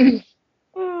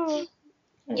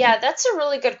 Yeah, that's a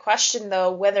really good question,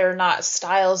 though, whether or not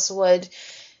Styles would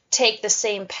take the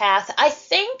same path. I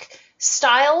think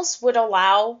Styles would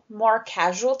allow more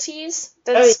casualties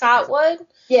than Scott would.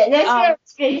 Yeah, that's what I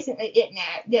was basically getting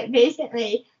at. That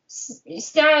basically,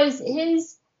 Styles,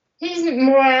 his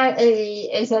morality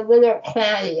is a little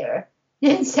cloudier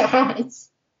than Scott's.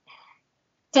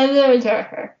 It's a little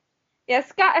darker. Yeah,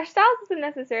 Styles doesn't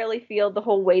necessarily feel the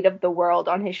whole weight of the world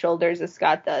on his shoulders as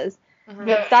Scott does.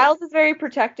 Mm-hmm. Styles is very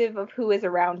protective of who is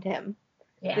around him.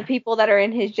 the people that are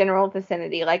in his general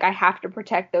vicinity. Like, I have to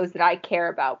protect those that I care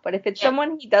about. But if it's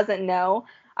someone he doesn't know,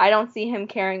 I don't see him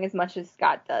caring as much as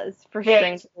Scott does for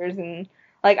strangers. And,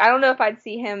 like, I don't know if I'd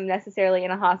see him necessarily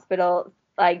in a hospital,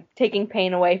 like, taking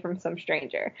pain away from some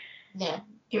stranger. Yeah,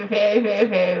 you're very, very,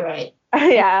 very right.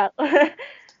 Yeah.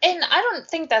 And I don't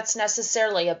think that's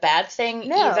necessarily a bad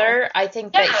thing either. I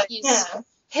think that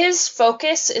his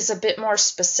focus is a bit more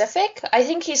specific. I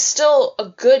think he's still a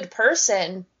good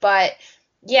person, but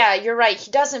yeah, you're right. He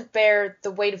doesn't bear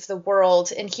the weight of the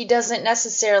world, and he doesn't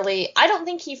necessarily, I don't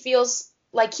think he feels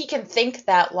like he can think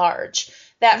that large.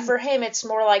 That for him, it's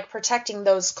more like protecting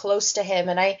those close to him.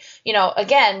 And I,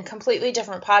 again, completely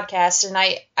different podcast. And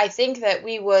I think that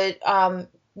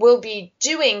we'll be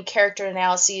doing character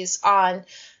analyses on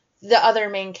the other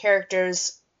main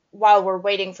characters while we're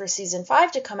waiting for season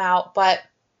 5 to come out. But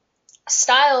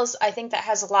Stiles, I think that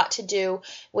has a lot to do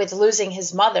with losing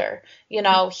his mother.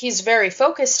 He's very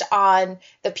focused on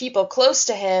the people close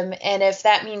to him, and if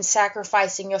that means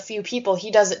sacrificing a few people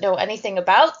he doesn't know anything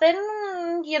about, then,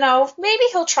 maybe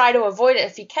he'll try to avoid it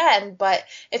if he can, but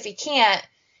if he can't,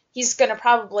 he's going to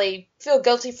probably feel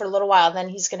guilty for a little while, then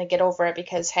he's going to get over it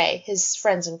because, hey, his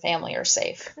friends and family are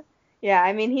safe. Yeah,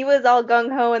 I mean, he was all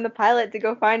gung-ho in the pilot to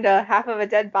go find half of a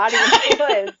dead body in the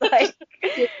woods. Like,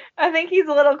 I think he's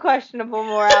a little questionable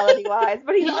morality-wise,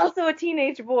 but he's also a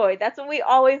teenage boy. That's what we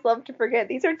always love to forget.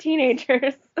 These are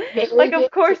teenagers. Like, of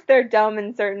course they're dumb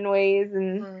in certain ways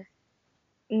and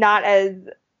not as,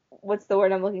 what's the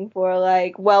word I'm looking for,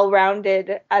 like,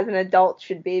 well-rounded as an adult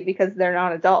should be because they're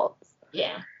not adults.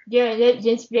 Yeah. Yeah, that's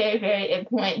just very, very good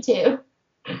point, too.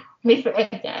 We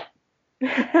forget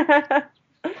that.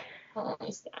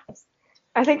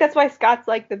 I think that's why Scott's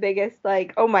like the biggest,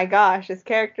 like, oh my gosh, his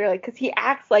character, like, because he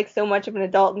acts like so much of an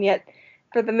adult, and yet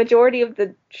for the majority of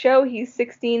the show he's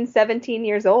 16, 17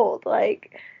 years old.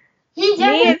 Like,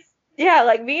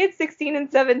 me at 16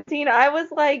 and 17, I was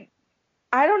like,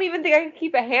 I don't even think I could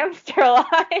keep a hamster alive.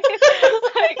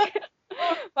 Like,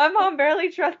 my mom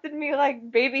barely trusted me,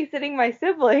 like, babysitting my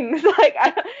siblings. Like,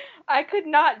 I could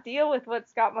not deal with what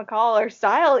Scott McCall or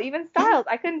Stiles,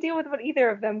 I couldn't deal with what either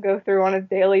of them go through on a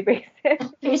daily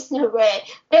basis. There's no way.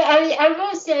 But I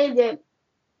will say that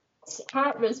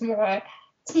Scott was more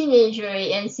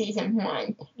teenagery in season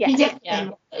 1. Yeah. He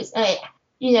definitely was. Like,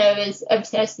 as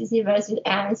obsessed as he was with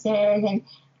Allison, and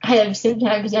kind of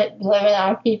sometimes like blowing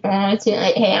off people to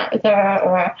like hang out with her,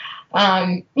 or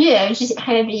just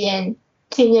kind of being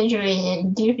teenagery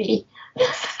and doofy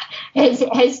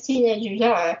as teenagers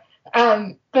are.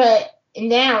 But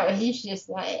now he's just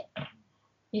like,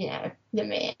 the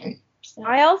man. So.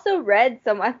 I also read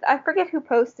I forget who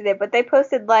posted it, but they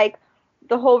posted like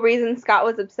the whole reason Scott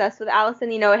was obsessed with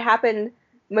Allison. It happened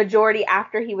majority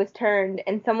after he was turned,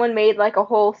 and someone made like a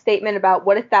whole statement about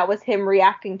what if that was him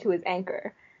reacting to his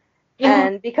anchor. Yeah.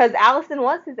 And because Allison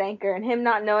was his anchor, and him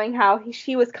not knowing how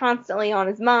she was constantly on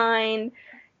his mind,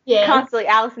 constantly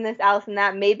Allison this, Allison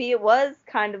that, maybe it was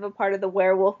kind of a part of the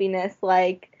werewolfiness,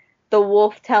 like the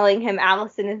wolf telling him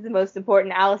Allison is the most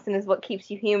important, Allison is what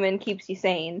keeps you human, keeps you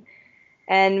sane.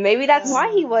 And maybe that's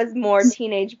why he was more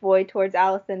teenage boy towards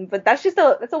Allison, but that's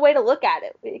a way to look at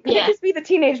it. It could just be the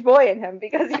teenage boy in him,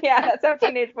 because that's how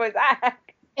teenage boys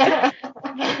act. But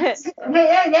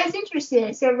that's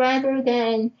interesting. So rather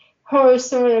than her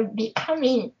sort of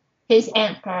becoming his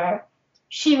anchor,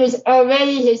 she was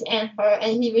already his anchor,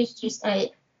 and he was just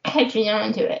like catching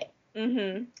on to it.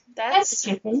 Mm-hmm. That's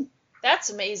interesting. That's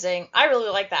amazing. I really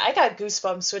like that. I got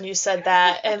goosebumps when you said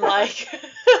that, and like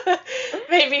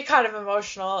made me kind of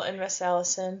emotional and miss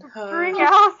Allison. Bring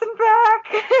Allison back.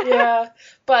 Yeah,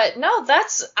 but no,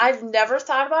 I've never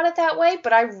thought about it that way,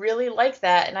 but I really like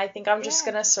that, and I think I'm just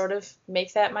gonna sort of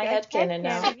make that my headcanon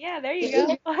now. Yeah, there you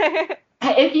go.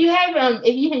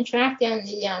 If you can track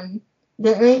down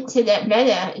the link to that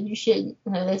meta, you should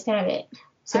let's have it.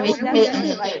 So I will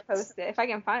definitely post it if I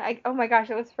can find it. Oh my gosh,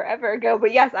 it was forever ago,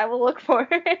 but yes, I will look for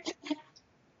it.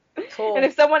 Cool. And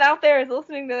if someone out there is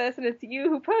listening to this and it's you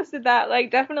who posted that, like,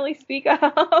 definitely speak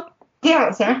up. Yeah,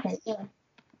 exactly.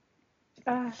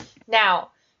 Yeah. Now,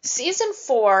 season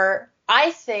 4,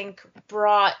 I think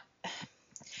it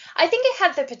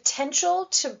had the potential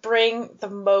to bring the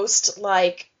most,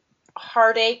 like,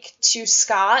 heartache to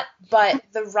Scott, but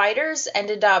the writers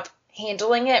ended up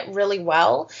handling it really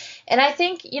well. And I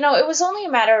think, it was only a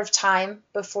matter of time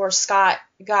before Scott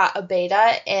got a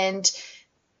beta. And,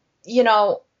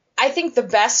 I think the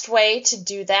best way to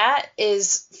do that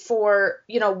is for,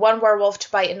 one werewolf to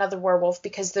bite another werewolf,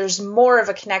 because there's more of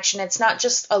a connection. It's not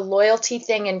just a loyalty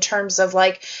thing in terms of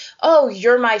like, oh,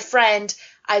 you're my friend,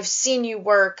 I've seen you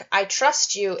work, I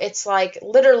trust you. It's like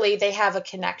literally they have a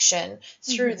connection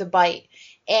through the bite.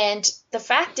 And the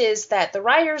fact is that the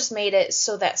writers made it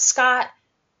so that Scott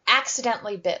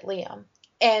accidentally bit Liam.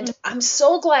 And I'm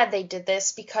so glad they did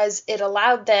this because it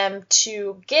allowed them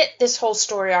to get this whole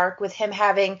story arc with him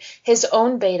having his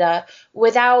own beta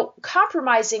without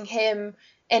compromising him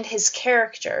and his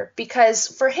character. Because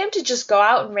for him to just go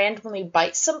out and randomly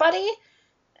bite somebody,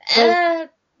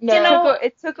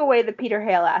 it took away the Peter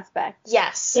Hale aspect.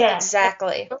 Yes, Yeah.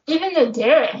 exactly. Even the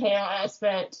Derek Hale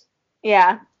aspect.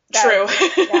 Yeah. True.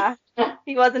 Yeah.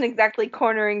 He wasn't exactly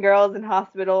cornering girls in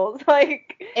hospitals.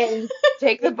 Like, And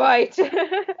take the bite.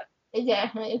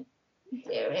 exactly.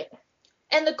 Derek.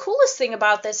 And the coolest thing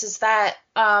about this is that,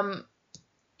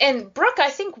 and Brooke, I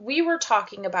think we were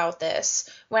talking about this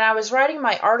when I was writing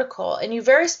my article, and you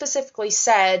very specifically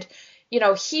said,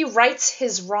 he rights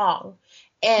his wrong.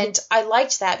 And I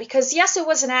liked that because, yes, it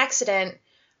was an accident,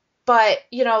 but,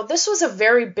 this was a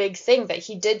very big thing that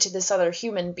he did to this other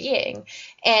human being.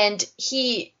 And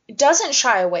he doesn't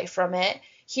shy away from it.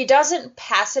 He doesn't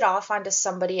pass it off onto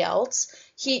somebody else.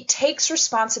 He takes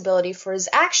responsibility for his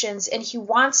actions, and he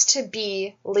wants to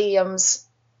be Liam's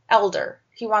elder.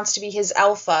 He wants to be his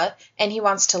alpha, and he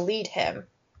wants to lead him.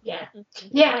 Yeah.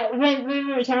 Yeah, when we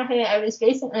were talking, I was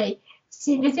basically,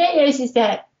 see, the thing is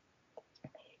that,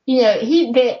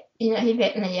 he bit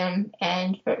Liam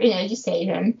and, to save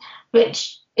him,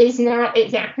 which is not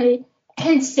exactly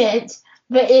consent,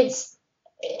 but it's,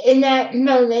 in that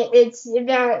moment, it's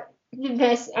about the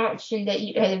best action that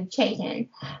you could have taken.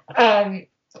 But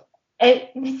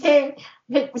that's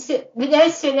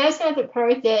not the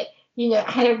part that,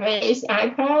 had to raise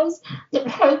eyebrows. The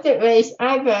part that raised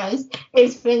eyebrows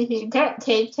is when he duct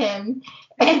taped him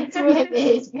and threw him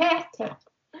in his bathtub.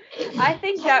 I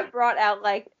think that brought out,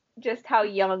 just how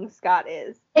young Scott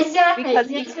is. Exactly. Because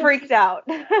he freaked out.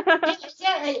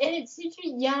 Exactly. And it's such a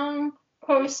young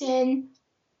person,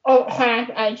 oh crap,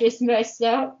 I just messed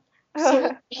up, sort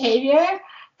of behavior.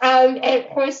 And of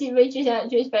course he reaches out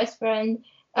to his best friend,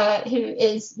 who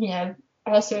is,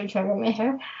 also a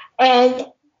troublemaker.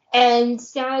 And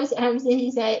Styles comes and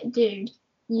he's like, dude,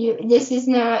 this is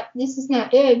not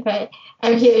good, but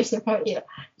I'm here to support you.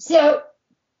 So,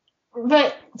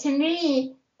 but to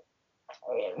me,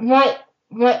 what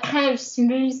kind of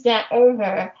smooths that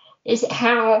over is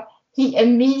how he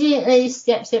immediately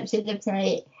steps up to the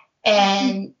plate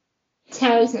and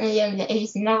tells Liam that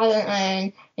he's not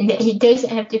alone and that he doesn't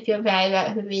have to feel bad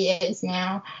about who he is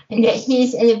now and that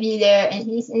he's going to be there and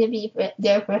he's going to be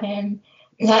there for him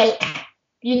like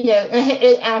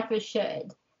Alpha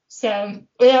should. So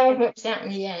it all works out in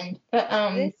the end. But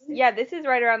this is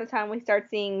right around the time we start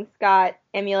seeing Scott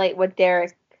emulate what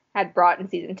Derek had brought in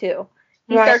season 2.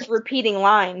 He starts repeating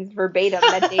lines verbatim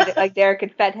that Derek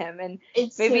had fed him, and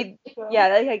it's maybe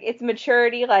it's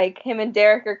maturity. Like him and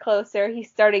Derek are closer. He's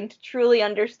starting to truly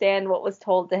understand what was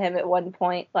told to him at one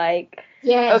point.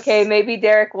 Okay, maybe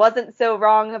Derek wasn't so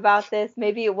wrong about this.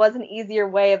 Maybe it was an easier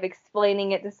way of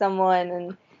explaining it to someone,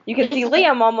 and you can see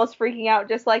Liam almost freaking out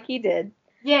just like he did.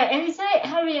 Yeah, and it's like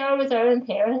how we are with our own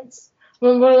parents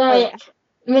when we're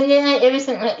when they're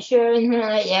innocent sure, and we're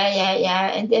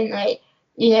yeah, and then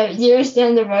years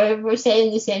down the road, we're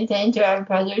saying the same thing to our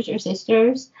brothers or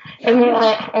sisters, and we're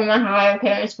like, oh my God, our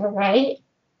parents were right.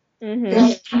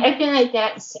 Mm-hmm. I feel like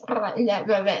that's in that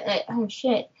moment, oh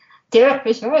shit, Derek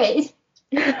was right.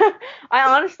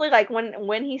 I honestly,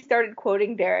 when he started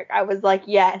quoting Derek, I was like,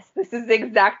 yes, this is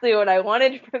exactly what I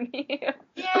wanted from you.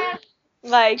 Yeah.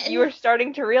 You were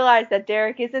starting to realize that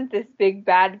Derek isn't this big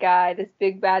bad guy, this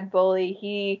big bad bully.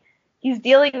 He's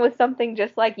dealing with something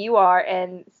just like you are,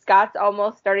 and Scott's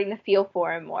almost starting to feel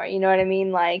for him more. You know what I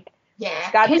mean?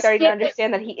 Scott's starting to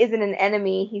understand that he isn't an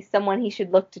enemy. He's someone he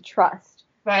should look to trust.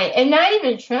 Right, and not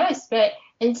even trust, but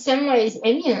in some ways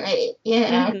emulate,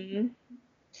 Mm-hmm.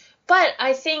 But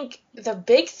I think the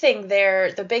big thing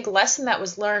there, the big lesson that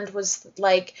was learned was,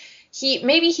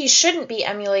 he shouldn't be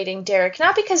emulating Derek,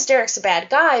 not because Derek's a bad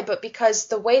guy, but because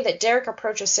the way that Derek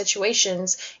approaches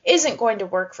situations isn't going to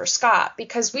work for Scott.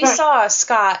 Because we saw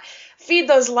Scott feed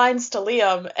those lines to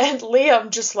Liam, and Liam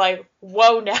just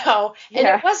whoa now. And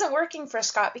it wasn't working for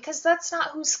Scott because that's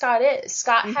not who Scott is.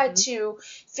 Scott had to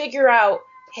figure out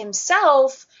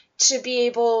himself to be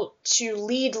able to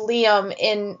lead Liam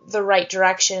in the right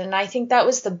direction. And I think that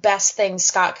was the best thing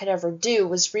Scott could ever do,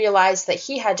 was realize that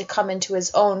he had to come into his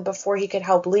own before he could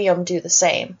help Liam do the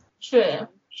same. True.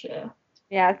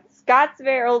 Yeah, Scott's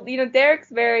very, Derek's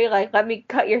very let me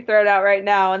cut your throat out right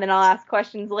now and then I'll ask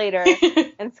questions later.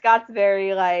 And Scott's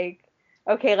very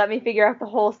okay, let me figure out the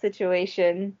whole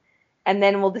situation. and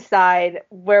then we'll decide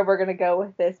where we're going to go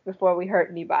with this before we hurt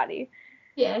anybody.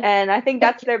 Yeah. And I think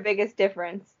that's their biggest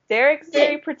difference. Derek's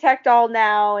very protect all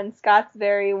now, and Scott's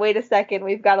very, wait a second,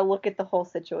 we've got to look at the whole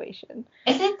situation.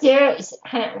 I think Derek's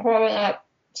kind of growing up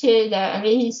too, though. I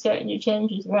mean, he's starting to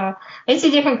change as well. It's a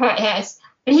different podcast,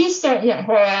 but he's starting to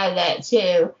grow out of that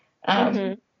too.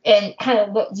 And kind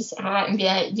of look just out and be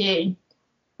like, dude,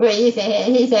 what are you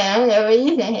thinking? He's like, I don't know, what are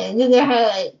you thinking? They know how to,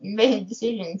 like, make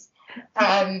decisions.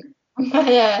 But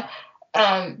yeah,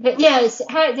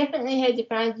 Scott definitely had to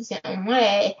find his own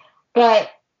way, but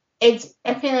I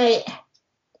feel like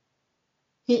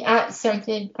he got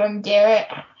something from Derek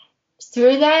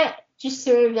through that, just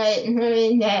sort of like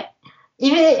learning that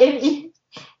even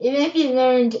if he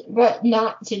learned what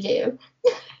not to do.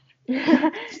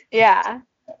 Yeah.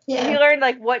 Yeah. He learned,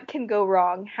 like, what can go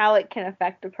wrong, how it can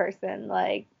affect a person,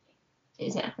 like.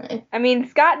 Exactly. I mean,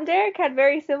 Scott and Derek had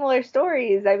very similar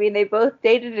stories. I mean, they both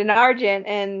dated an Argent,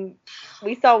 and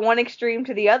we saw one extreme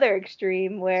to the other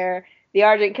extreme where the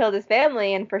Argent killed his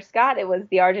family, and for Scott, it was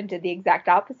the Argent did the exact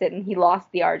opposite, and he lost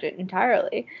the Argent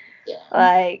entirely. Yeah.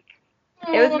 Like,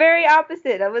 it was very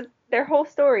opposite. Their whole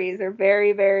stories are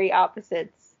very, very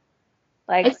opposites.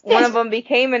 Like, one of them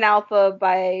became an alpha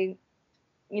by,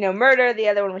 murder. The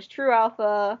other one was true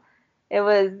alpha.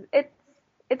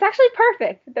 It's actually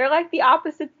perfect. They're like the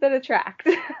opposites that attract.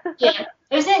 Yeah.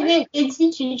 It's like they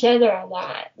teach each other a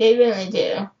lot. They really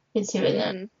do. The two of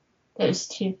them. Those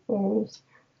two fools.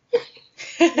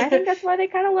 I think that's why they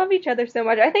kind of love each other so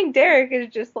much. I think Derek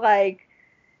is just like,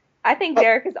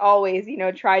 Derek has always,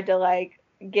 tried to, like,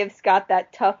 give Scott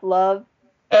that tough love.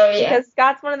 Oh, yeah. Because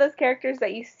Scott's one of those characters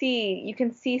that you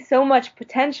can see so much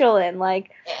potential in.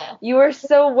 Like, you are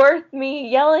so worth me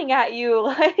yelling at you.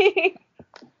 Like,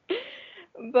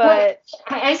 but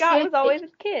Scott was always a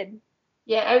kid.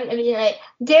 Yeah, I mean, like,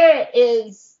 Derek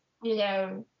is,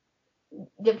 the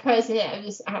president of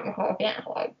this McCall fan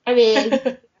club. I mean,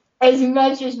 as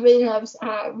much as we love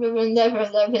Scott, we will never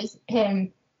love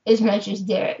him as much as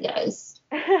Derek does.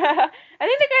 I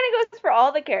think that kind of goes for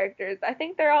all the characters. I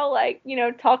think they're all like,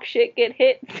 talk shit, get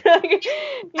hit. You know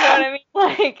what I mean?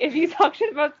 Like, if you talk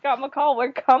shit about Scott McCall,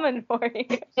 we're coming for you.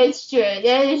 It's true.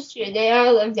 That is true. They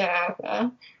all love their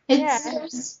alpha. It's so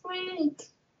sweet.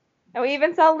 And we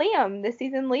even saw Liam. This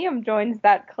season, Liam joins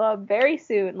that club very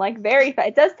soon. Like, very fast.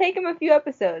 It does take him a few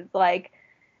episodes. Like,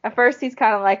 at first he's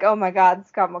kind of like, oh my god,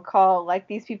 Scott McCall. Like,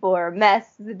 these people are a mess.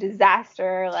 It's a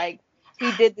disaster. Like,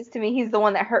 he did this to me. He's the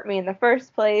one that hurt me in the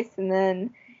first place. And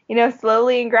then,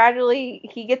 slowly and gradually,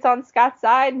 he gets on Scott's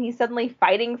side, and he's suddenly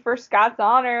fighting for Scott's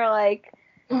honor, like,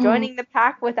 joining the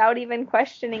pack without even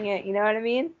questioning it. You know what I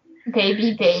mean?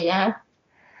 Baby Beta.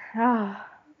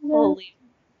 Holy.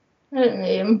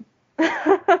 Liam.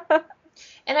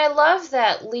 And I love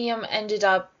that Liam ended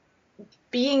up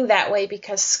being that way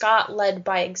because Scott led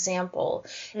by example.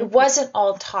 It wasn't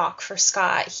all talk for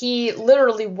Scott. He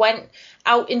literally went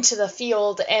out into the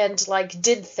field and, like,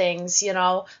 did things,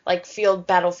 like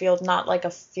battlefield, not like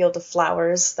a field of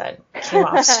flowers. That came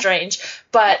off strange.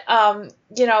 But,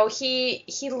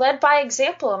 he led by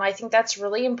example, and I think that's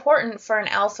really important for an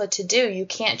alpha to do. You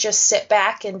can't just sit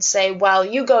back and say, well,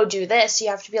 you go do this. You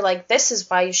have to be like, this is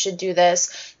why you should do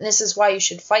this, and this is why you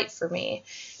should fight for me.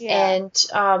 Yeah. And,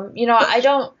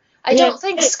 I don't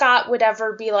think Scott would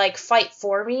ever be like, fight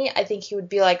for me. I think he would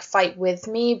be like, fight with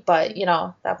me, but,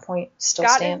 that point still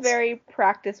Scott stands. Scott is very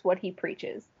practice what he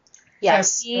preaches.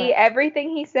 Yes.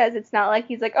 Everything he says, it's not like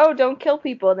he's like, oh, don't kill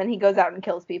people, and then he goes out and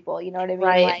kills people. You know what I mean?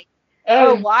 Right. Like,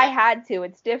 well, I had to.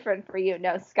 It's different for you.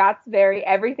 No, Scott's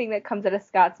everything that comes out of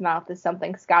Scott's mouth is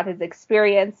something Scott has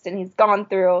experienced and he's gone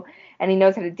through and he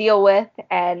knows how to deal with,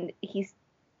 and he's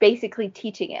basically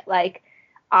teaching it. Like,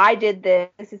 I did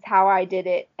this is how I did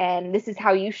it, and this is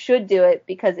how you should do it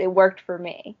because it worked for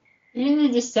me. You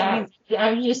need to stop.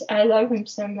 I love him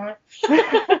so much.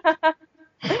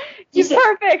 He's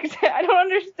perfect. I don't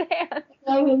understand.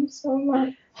 I love him so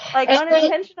much. Like,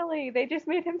 unintentionally, they just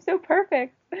made him so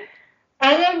perfect.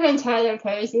 I love when Tyler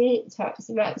Posey talks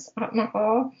about Scott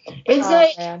McCall. It's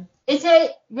like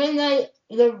when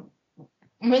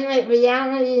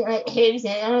reality like caves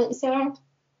in on itself.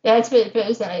 That's what it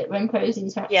feels like when Posey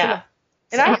talks. Yeah.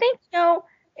 And I think,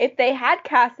 if they had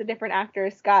cast a different actor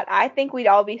as Scott, I think we'd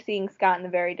all be seeing Scott in a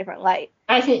very different light.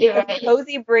 I think you're right.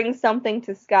 Posey brings something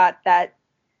to Scott that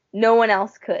no one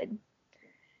else could.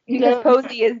 Because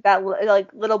Posey is that,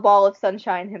 like, little ball of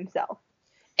sunshine himself.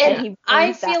 And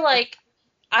I feel like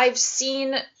I've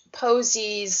seen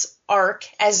Posey's arc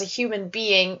as a human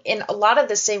being in a lot of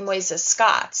the same ways as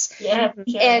Scott's. Yeah, for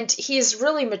sure. And he's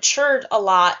really matured a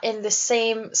lot in the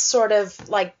same sort of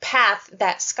like path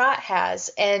that Scott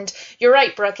has. And you're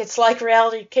right, Brooke, it's like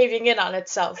reality caving in on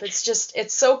itself.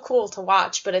 It's so cool to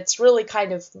watch, but it's really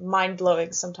kind of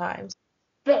mind-blowing sometimes.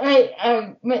 But like,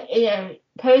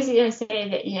 Posey gonna say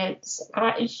that,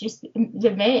 Scott is just the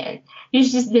man.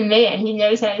 He's just the man. He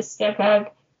knows how to step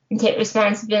up and take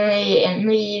responsibility and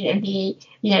lead and be,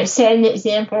 set an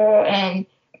example. And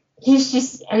he's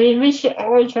just, we should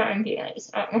all try and be like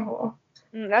Scott McCall.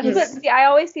 That's what, see, I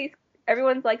always see,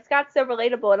 everyone's like, Scott's so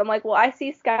relatable. And I'm like, well, I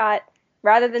see Scott,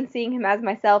 rather than seeing him as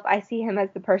myself, I see him as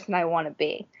the person I want to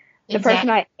be. The person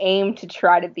I aim to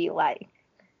try to be like.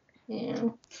 Yeah.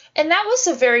 And that was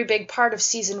a very big part of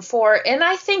season 4. And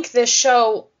I think this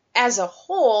show as a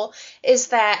whole is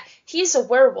that he's a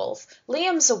werewolf.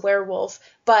 Liam's a werewolf,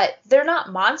 but they're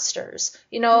not monsters.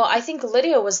 I think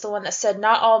Lydia was the one that said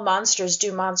not all monsters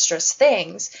do monstrous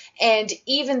things. And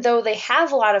even though they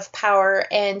have a lot of power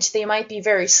and they might be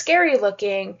very scary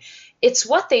looking, it's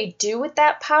what they do with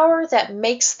that power that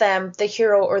makes them the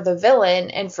hero or the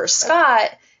villain. And for Scott,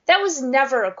 that was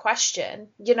never a question.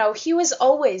 He was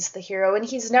always the hero, and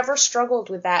he's never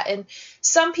struggled with that. And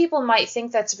some people might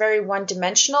think that's very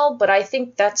one-dimensional, but I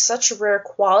think that's such a rare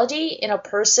quality in a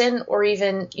person or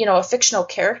even, a fictional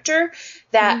character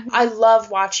that I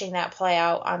love watching that play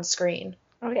out on screen.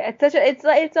 Okay,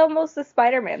 it's almost a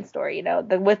Spider-Man story,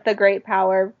 with the great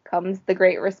power comes the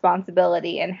great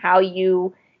responsibility, and how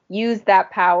you use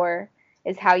that power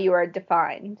is how you are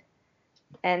defined.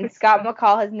 And Scott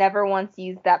McCall has never once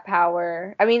used that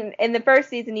power. I mean, in the first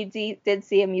season, you did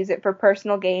see him use it for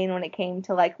personal gain when it came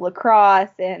to, like,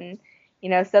 lacrosse. And,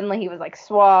 suddenly he was, like,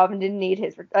 suave and didn't need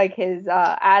his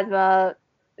asthma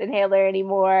inhaler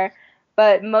anymore.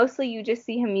 But mostly you just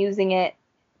see him using it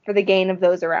for the gain of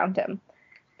those around him.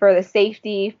 For the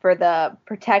safety, for the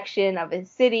protection of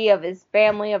his city, of his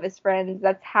family, of his friends.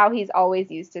 That's how he's always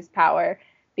used his power.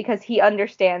 Because he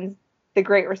understands the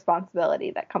great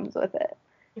responsibility that comes with it.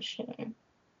 For sure.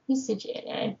 He's a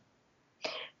Jedi.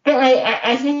 But,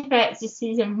 I think back to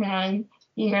season 1,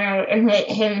 and,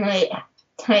 him,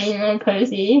 tiny little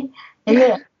Posey,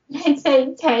 and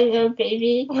tiny little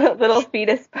baby. Little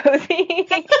fetus Posey.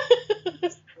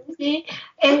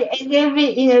 and then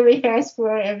we fast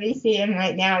forward and we see him,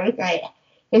 now with,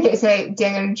 in his,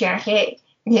 denim jacket,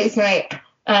 and his,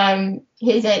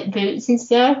 boots and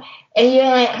stuff. And you're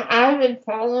like, I would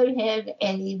follow him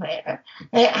anywhere.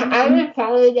 I would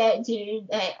follow that dude,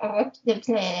 off the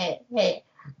planet.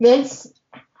 Let's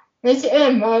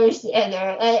Mars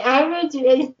together. I would do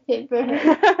anything for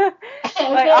him.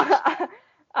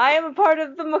 I am a part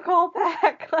of the McCall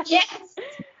pack. Yes.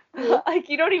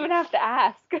 You don't even have to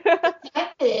ask.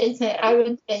 I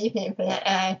would do anything for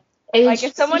that.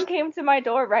 If someone came to my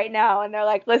door right now and they're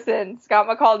like, listen, Scott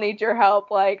McCall needs your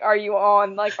help, are you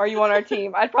on our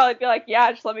team? I'd probably be like, yeah,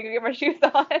 just let me go get my shoes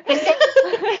on.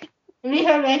 Let me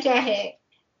hold my jacket.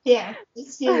 Yeah,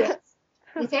 let's do this.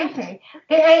 Exactly.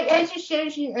 But that just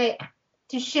shows you,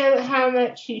 to show how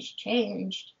much he's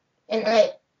changed and,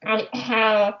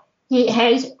 how he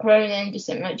has grown into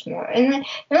so much more. And like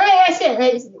I said,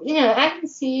 I can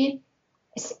see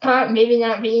Scott maybe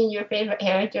not being your favorite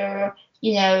character,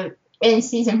 in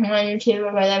season 1 or 2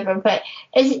 or whatever, but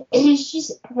he's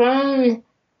just grown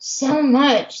so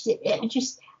much that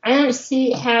I don't see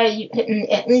how you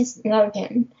couldn't at least love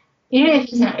him, even if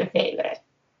he's not your favorite.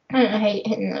 I don't know how you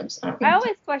couldn't love Scott. I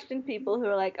always question people who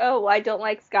are like, oh, I don't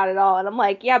like Scott at all, and I'm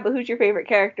like, yeah, but who's your favorite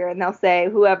character? And they'll say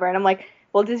whoever, and I'm like,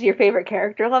 well, does your favorite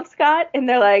character love Scott? And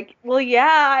they're like, well,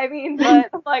 yeah, but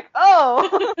I'm like,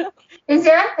 oh.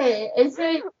 Exactly. It's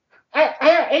like,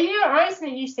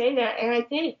 honestly, you say that, and I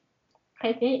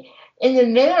think in the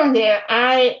middle there,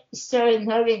 I started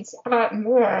loving Scott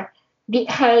more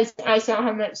because I saw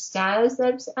how much Styles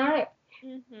loves Scott.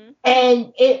 Mm-hmm.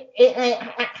 And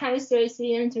I kind of started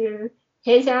seeing him through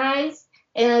his eyes,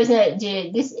 and I was like,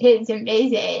 dude, this kid's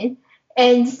amazing.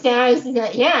 And Styles is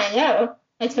like, yeah, I know,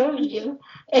 I told you.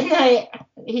 And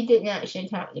he didn't actually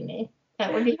talk to me.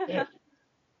 That would be good.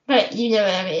 But you know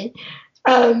what I mean.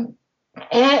 And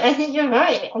I think you're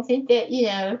right. I think that,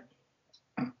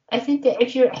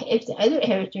 if the other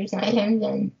characters like him,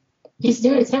 then he's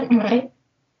doing something right.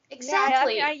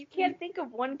 Exactly. Yeah, you can't think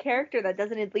of one character that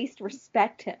doesn't at least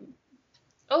respect him.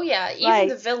 Oh, yeah. Even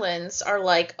the villains are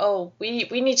like, oh, we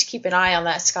need to keep an eye on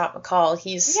that Scott McCall.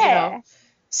 He's,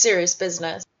 serious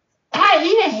business.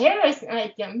 Even Harris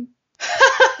liked him.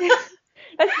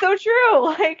 That's so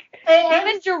true.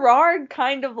 Even Gerard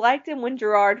kind of liked him when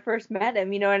Gerard first met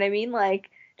him. You know what I mean?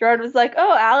 Gerard was like,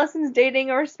 oh, Allison's dating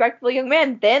a respectable young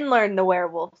man, then learn the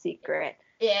werewolf secret.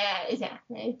 Yeah,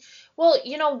 exactly. Well,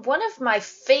 one of my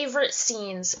favorite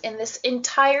scenes in this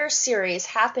entire series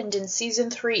happened in season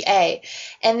 3A,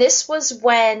 and this was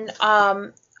when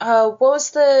what was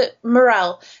the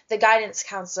Morel, the guidance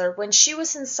counselor, when she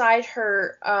was inside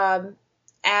her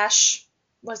ash,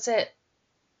 what's it?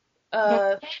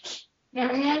 Mountain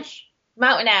Ash?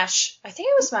 Mountain Ash. I think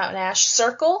it was Mountain Ash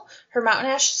circle, her Mountain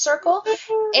Ash circle,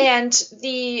 and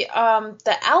the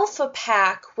Alpha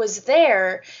Pack was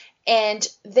there, and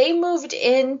they moved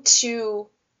in to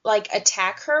like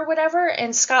attack her or whatever,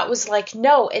 and Scott was like,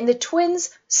 no, and the twins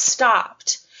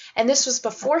stopped. And this was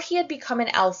before he had become an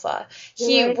alpha.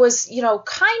 He was,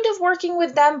 kind of working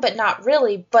with them, but not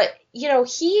really. But,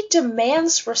 he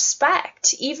demands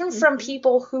respect, even from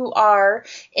people who are,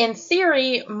 in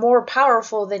theory, more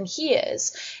powerful than he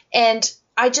is. And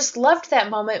I just loved that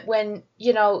moment when,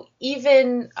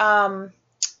 even, I'm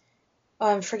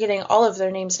forgetting all of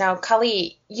their names now,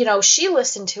 Kali, she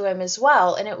listened to him as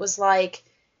well. And it was like,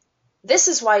 this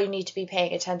is why you need to be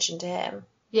paying attention to him.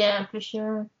 Yeah, for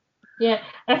sure. Yeah,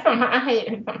 I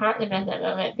hadn't forgotten about that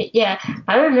moment, but yeah,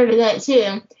 I remember that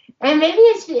too. And maybe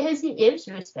it's because he gives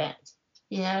respect,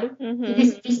 because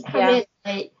he's coming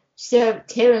like so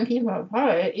tearing people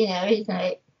apart, he's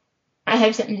like, I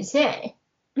have something to say.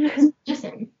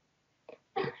 Listen.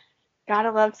 Gotta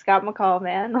love Scott McCall,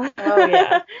 man. Oh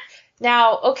yeah.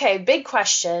 Now, okay, big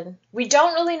question. We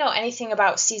don't really know anything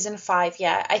about season 5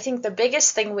 yet. I think the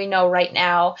biggest thing we know right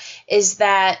now is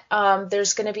that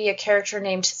there's going to be a character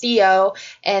named Theo,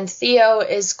 and Theo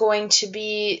is going to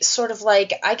be sort of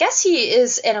like, I guess he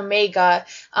is an Omega,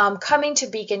 coming to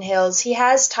Beacon Hills. He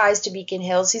has ties to Beacon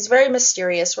Hills. He's very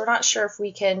mysterious. We're not sure if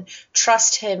we can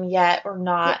trust him yet or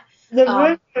not.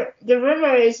 The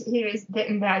rumor is he was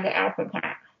bitten by the Alpha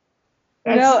Pack.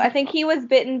 No, I think he was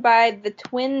bitten by the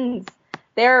twins,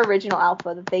 their original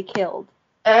alpha that they killed.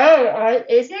 Oh,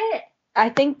 is it? I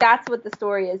think that's what the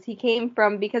story is. He came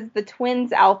from, because the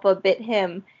twins' alpha bit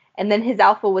him, and then his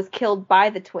alpha was killed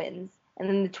by the twins, and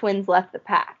then the twins left the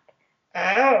pack. Oh,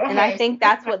 okay. And I think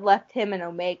that's what left him an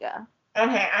Omega.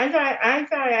 Okay, I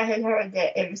thought I had heard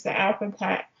that it was the Alpha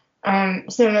Pack,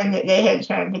 someone that they had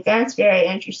tried, but that's very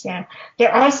interesting. It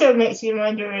also makes me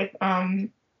wonder if,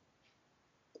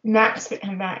 Max would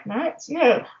come back. Max?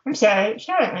 No, I'm sorry,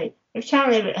 Charlie. If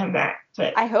Charlie would come back.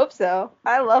 But I hope so.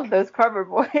 I love those cover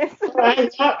boys.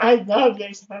 I love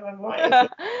those cover boys.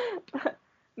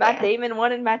 Matt Damon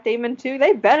 1 and Matt Damon 2,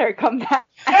 they better come back.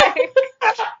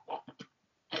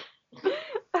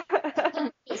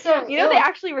 So, they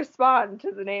actually respond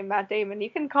to the name Matt Damon.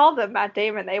 You can call them Matt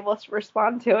Damon. They will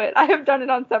respond to it. I have done it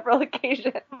on several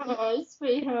occasions. Oh,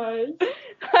 sweetheart.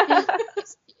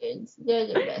 They're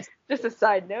the best. Just a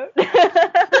side note.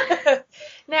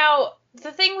 Now,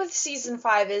 the thing with season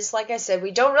 5 is, like I said,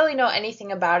 we don't really know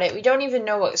anything about it. We don't even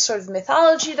know what sort of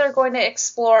mythology they're going to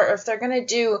explore, or if they're going to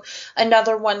do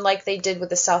another one like they did with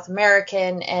the South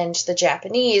American and the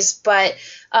Japanese. But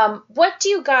what do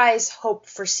you guys hope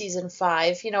for season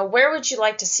 5? Where would you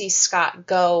like to see Scott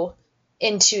go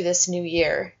into this new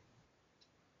year?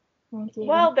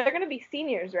 Well, they're going to be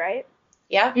seniors, right?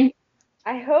 Yeah.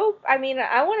 I hope. I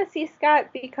want to see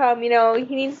Scott become, he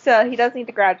does need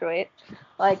to graduate.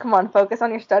 Like, come on, focus on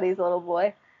your studies, little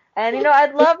boy. And,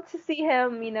 I'd love to see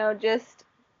him,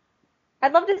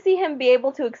 I'd love to see him be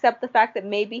able to accept the fact that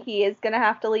maybe he is going to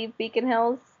have to leave Beacon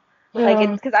Hills. Like,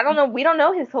 it's because we don't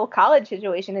know his whole college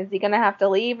situation. Is he going to have to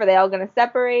leave? Are they all going to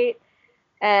separate?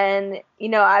 And,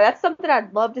 that's something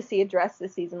I'd love to see addressed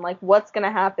this season. Like, what's going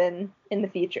to happen in the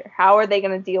future? How are they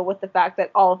going to deal with the fact that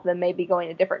all of them may be going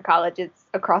to different colleges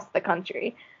across the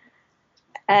country?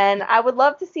 And I would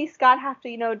love to see Scott have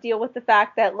to, deal with the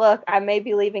fact that, look, I may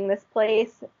be leaving this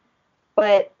place,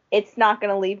 but it's not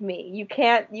going to leave me. You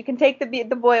can take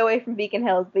the boy away from Beacon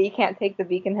Hills, but you can't take the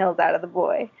Beacon Hills out of the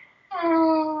boy.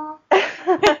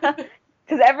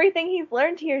 Because everything he's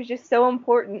learned here is just so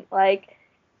important. Like,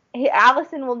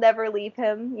 Allison will never leave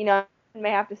him. He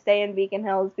may have to stay in Beacon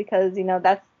Hills because,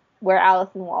 that's where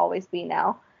Allison will always be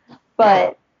now.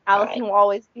 But Allison will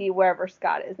always be wherever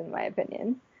Scott is, in my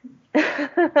opinion.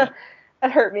 That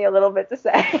hurt me a little bit to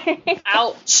say.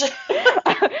 Ouch.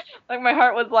 Like, my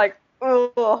heart was like,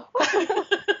 oh.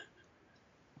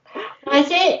 I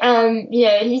think,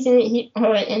 he's going to keep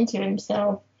pouring into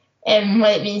himself and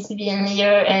what it means to be a leader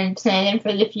and planning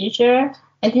for the future.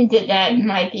 I think that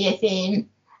might be a theme.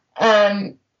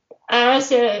 I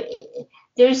also,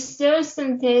 there's still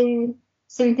some things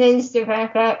to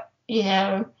wrap up,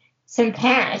 some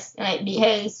past, like,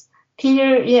 because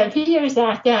Peter's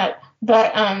locked up,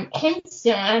 but Kate's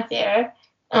still out there,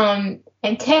 And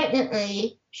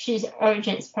technically, she's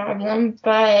Argent's problem,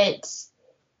 but,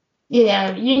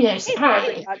 It's how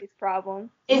everybody's problem.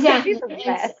 exactly. She's a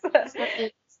mess.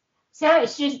 So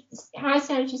it's just, Han's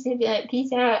just gonna be like,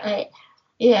 peace out, like,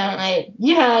 like,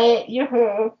 you had it, you're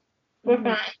her, we're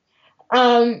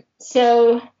fine.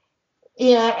 So,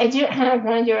 I do kind of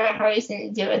wonder how he's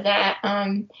going to do with that.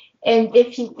 And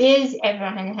if he is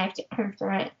ever going to have to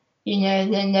confront,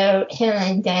 the note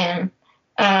healing down,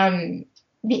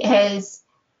 because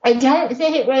I don't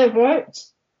think it would have worked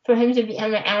for him to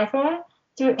become an alpha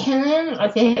through killing. I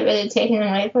think it would have taken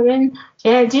away from him.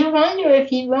 And I do wonder if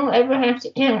he won't ever have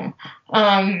to kill.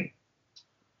 I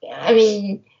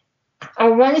mean, I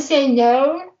want to say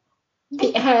no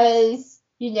because,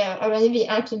 I want to be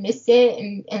optimistic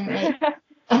and like,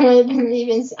 I want to believe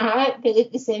in Scott, but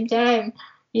at the same time,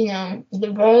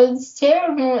 the world's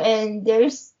terrible and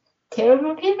there's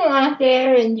terrible people out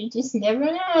there and you just never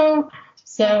know.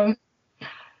 So,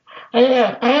 I don't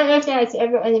know. I don't know if that's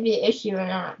ever going to be an issue or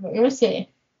not, but we'll see.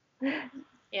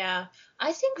 Yeah.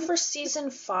 I think for season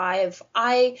 5,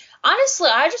 I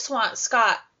just want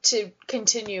Scott to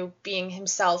continue being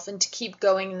himself and to keep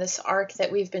going in this arc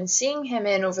that we've been seeing him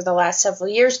in over the last several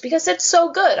years because it's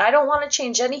so good. I don't want to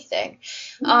change anything.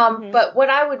 But what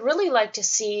I would really like to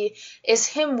see is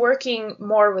him working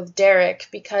more with Derek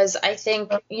because I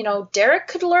think, Derek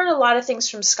could learn a lot of things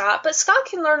from Scott, but Scott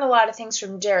can learn a lot of things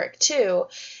from Derek too.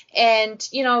 And,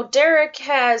 Derek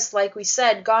has, like we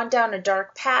said, gone down a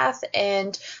dark path,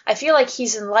 and I feel like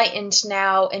he's enlightened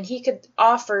now, and he could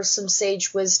offer some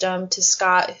sage wisdom to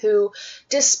Scott, who,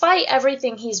 despite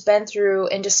everything he's been through,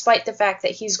 and despite the fact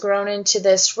that he's grown into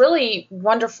this really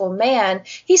wonderful man,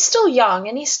 he's still young,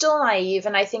 and he's still naive,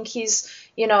 and I think he's,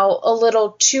 a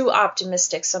little too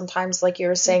optimistic sometimes, like you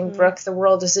were saying, Brooke, the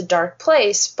world is a dark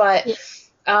place, but... Yeah.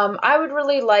 I would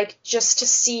really like just to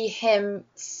see him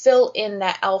fill in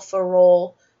that alpha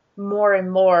role more and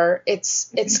more.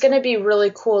 It's going to be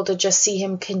really cool to just see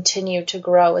him continue to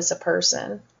grow as a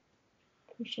person.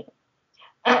 For sure.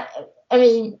 I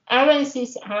mean, I want to see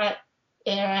Scott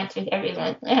interact with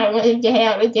everyone. I want him to hang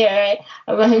out with Derek.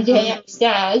 I want him to hang out with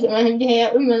Styles. I want him to hang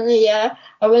out with Malia.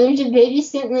 I want him to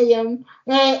babysit Liam.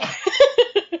 Like,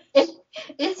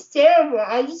 it's terrible.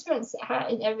 I just want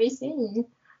Scott in every scene.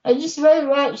 I just want to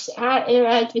watch Scott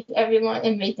interact with everyone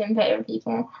and make them better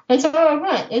people. That's all I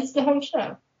want. It's the whole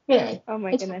show. Really. Oh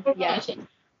my goodness, yes.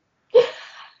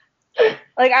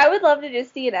 Like, I would love to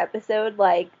just see an episode,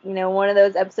 like, one of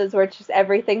those episodes where it's just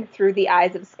everything through the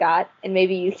eyes of Scott, and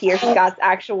maybe you hear Scott's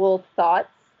actual thoughts.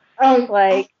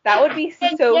 Like, that would be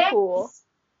so cool.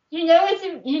 At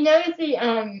the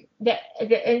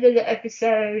end of the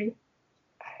episode,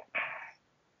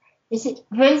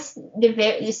 was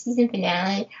the season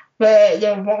finale where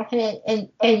they're walking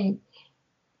and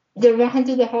they're walking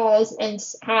through the halls and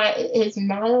his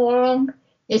monologue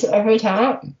is over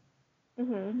top.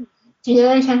 Mm-hmm. Do you know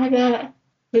what I'm talking about?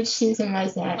 Which season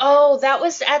was that? Oh, that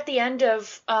was at the end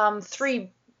of 3A.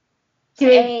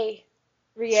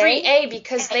 3A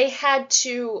because they had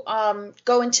to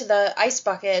go into the ice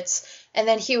buckets, and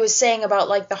then he was saying about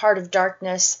like the Heart of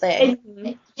Darkness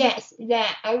thing. Yes,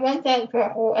 that I want that for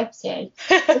a whole episode.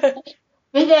 But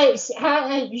like how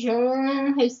like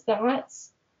journaling his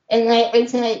thoughts and like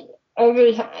it's like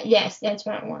over time. Yes, that's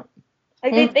what I want.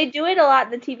 Like they do it a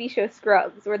lot in the TV show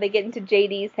Scrubs, where they get into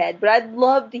JD's head. But I'd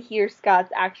love to hear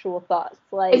Scott's actual thoughts.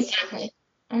 Like. Exactly.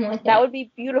 That would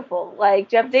be beautiful. Like,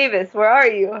 Jeff Davis, where are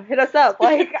you? Hit us up.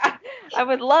 Like, I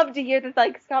would love to hear this,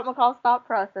 like, Scott McCall's thought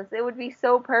process. It would be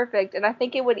so perfect. And I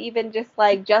think it would even just,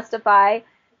 like, justify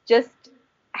just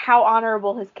how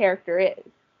honorable his character is.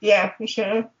 Yeah, for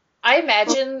sure. I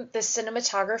imagine the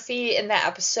cinematography in that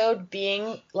episode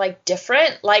being, like,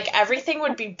 different. Like, everything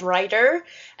would be brighter,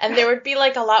 and there would be,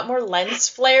 like, a lot more lens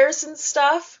flares and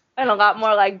stuff. And a lot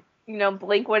more, like,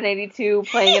 Blink 182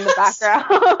 playing in the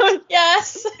background.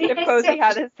 Yes. If Posey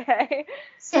had to say.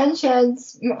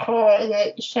 Sunshine's McCall,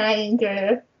 like, shining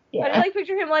through. Yeah. I just, like,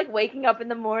 picture him, like, waking up in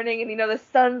the morning and, the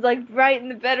sun's, like, bright in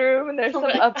the bedroom and there's some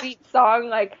upbeat song,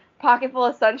 like, Pocket Full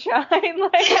of Sunshine.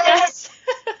 Like, yes.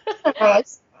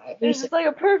 It's just, like,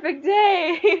 a perfect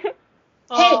day. Hey,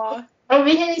 are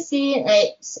we going to see,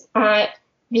 like, Scott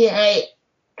be, like,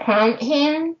 prompt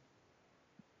him?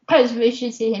 Because we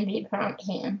should see him be prompt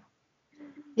him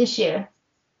this year.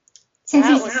 Since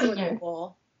he's a senior.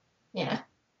 Cool. Yeah.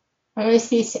 I want to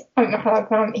see McCall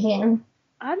prompt him.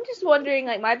 I'm just wondering,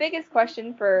 like, my biggest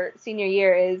question for senior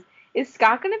year is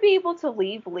Scott going to be able to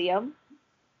leave Liam?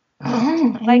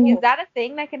 Like, is that a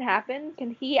thing that can happen?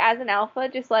 Can he, as an alpha,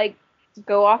 just, like,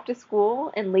 go off to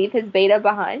school and leave his beta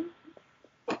behind?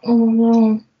 Oh,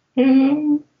 no.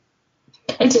 Mm-hmm.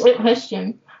 It's a good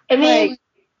question. I mean,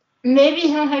 maybe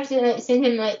he'll have to like send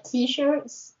him like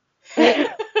T-shirts, like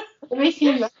every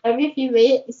few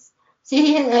weeks, so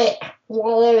he can like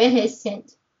wallow in his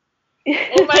scent.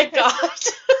 Oh my god.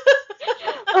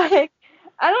 Like,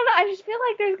 I don't know. I just feel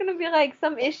like there's gonna be like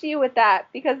some issue with that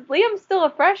because Liam's still a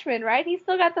freshman, right? He's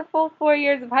still got the full 4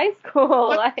 years of high school.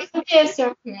 Like, He'll be a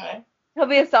sophomore. he'll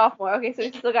be a sophomore. Okay, so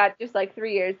he's still got just like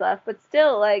 3 years left. But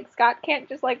still, like, Scott can't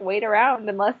just like wait around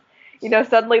unless,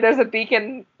 suddenly there's a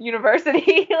Beacon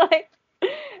University like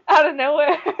out of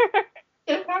nowhere.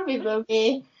 It probably will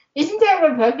be. Isn't that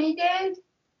what Buffy did?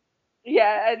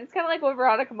 Yeah, and it's kind of like what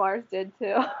Veronica Mars did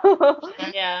too.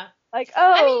 Yeah. Like,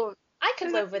 I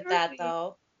could live with that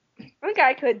though. I think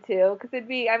I could too, because it'd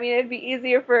be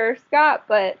easier for Scott,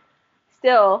 but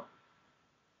still.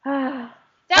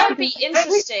 That would be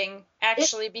interesting,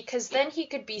 actually, because then he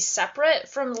could be separate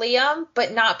from Liam,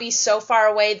 but not be so far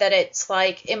away that it's,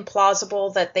 like,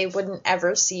 implausible that they wouldn't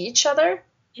ever see each other.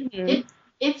 Mm-hmm.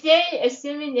 If they,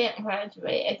 assuming they don't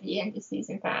graduate at the end of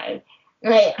season 5,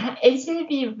 like, it's going to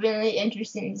be really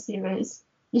interesting to see where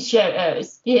the show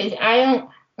goes, because I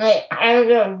don't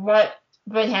know what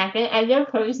would happen. I know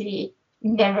Posey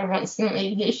never wants to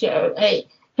leave the show. Like,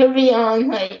 he'll be on,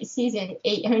 like, season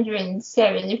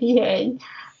 807 if he could.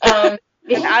 And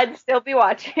I'd still be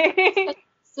watching.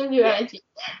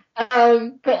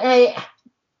 But, like,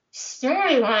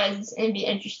 story-wise, it's going to be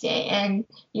interesting. And,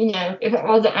 if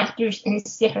all the actors can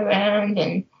stick around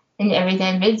and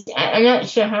everything. But I'm not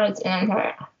sure how it's going to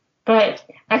work. But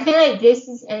I feel like this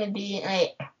is going to be,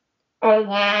 like, our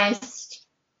last,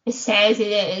 as sad as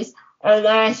it is, our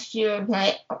last year of,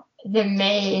 like, the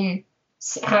main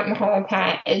Scott McCall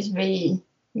part as we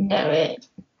know it.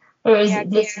 Or is it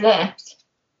this left?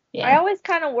 Yeah. I always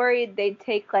kind of worried they'd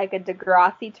take like a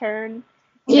Degrassi turn,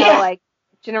 like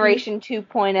Generation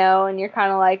 2.0, and you're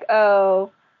kind of like,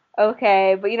 oh,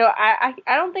 okay. But, I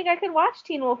don't think I could watch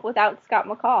Teen Wolf without Scott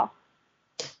McCall.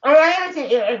 Oh, I don't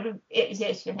think it ever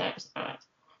exists without Scott.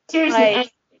 Seriously, I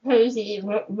suppose he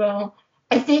will.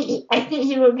 I think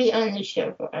he will be on the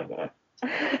show forever.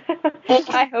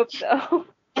 I hope so.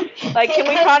 Like, can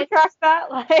we contract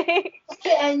that? Like,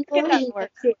 I know he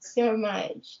likes it so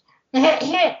much.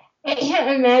 I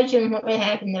can't imagine what would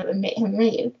happen that would make him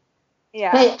leave.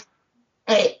 Yeah.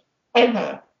 Like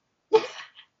ever.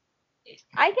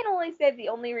 I can only say the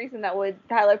only reason that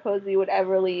Tyler Posey would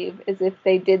ever leave is if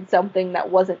they did something that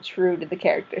wasn't true to the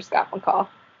character Scott McCall.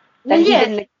 Then he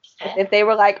didn't. If they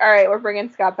were like, all right, we're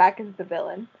bringing Scott back as the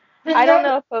villain. But I don't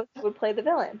know if Posey would play the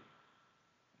villain.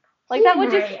 Like, that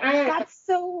would just,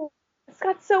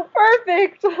 Scott's so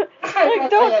perfect. Like,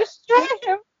 don't destroy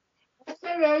him.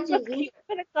 Just keep him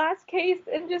in a glass case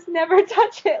and just never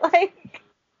touch it. Like,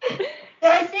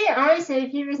 I think, honestly,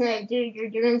 if he was like, dude, you're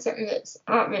doing something that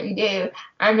Scott wouldn't do,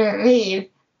 I'm going to leave,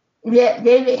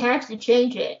 they would have to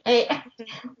change it.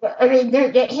 I mean,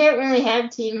 they can't really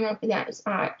have Team Up without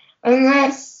Scott,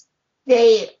 unless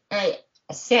they,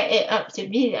 set it up to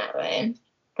be that way.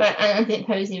 But I don't think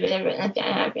Posey would ever let that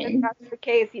happen. If that's the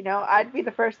case, I'd be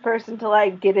the first person to,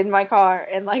 like, get in my car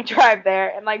and, like, drive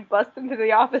there and, like, bust into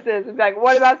the offices and be like,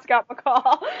 what about Scott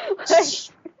McCall? Like,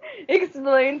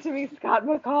 explain to me Scott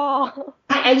McCall.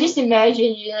 I just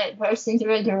imagine you, like, bursting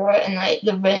through a door and, like,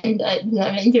 the wind, like,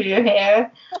 blowing through your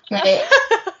hair. Like,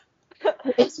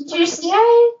 what did you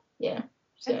say? Yeah.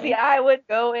 So. And see, I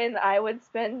would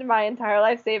spend my entire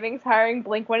life savings hiring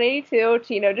Blink-182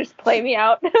 to, just play me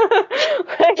out.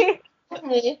 Like,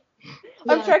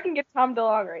 I'm sure I can get Tom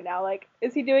DeLonge right now. Like,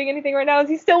 is he doing anything right now? Is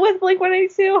he still with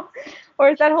Blink-182? Or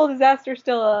is that whole disaster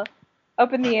still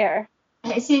up in the air?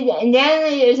 See,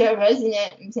 Natalie is a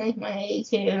resident of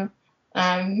Blink-182.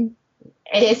 I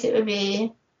guess it would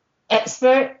be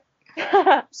expert.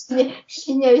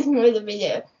 She knows more than we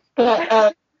do.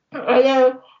 But,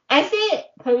 although I think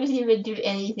Posey would do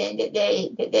anything that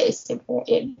they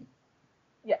supported.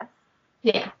 Yes.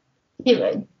 Yeah, he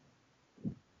would.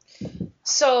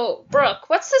 So, Brooke,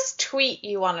 what's this tweet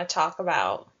you want to talk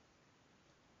about?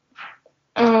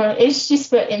 It's just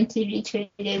what MTV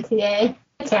tweeted today.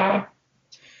 That's all.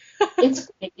 It's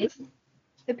great.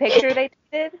 The picture they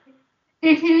tweeted?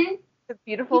 Mm-hmm. The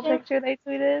beautiful picture they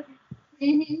tweeted?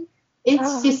 Mm-hmm.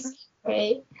 It's just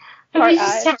great.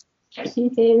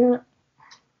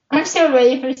 I'm so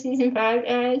ready for season 5,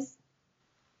 guys.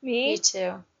 Me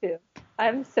too.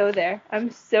 I'm so there.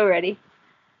 I'm so ready.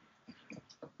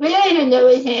 We don't even know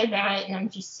anything about it, and I'm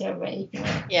just so ready for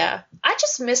it. Yeah. I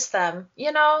just miss them,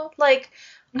 Like,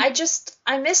 I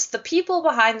miss the people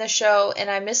behind the show, and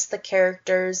I miss the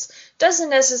characters. Doesn't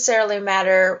necessarily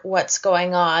matter what's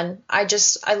going on. I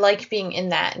like being in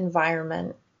that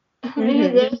environment. We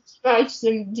would love to watch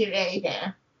them do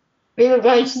anything. We would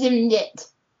watch them knit.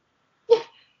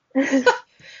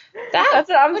 That's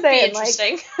what I'm would saying. be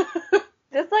interesting.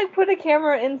 Just like put a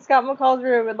camera in Scott McCall's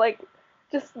room and like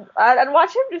just I'd watch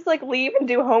him just like leave and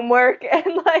do homework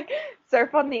and like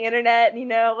surf on the internet, you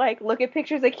know, like look at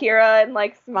pictures of Kira and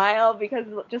like smile because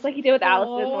just like he did with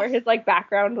Allison, where his like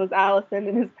background was Allison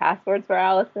and his passwords were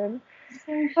Allison.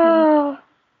 Oh,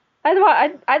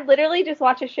 I'd literally just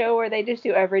watch a show where they just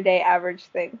do everyday average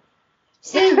things.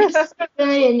 See, this is what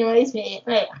really annoys me.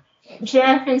 Like,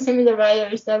 Jeff and some of the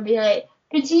writers, they'll be like,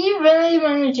 but do you really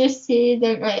want to just see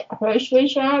them, like, grocery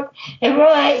shop? And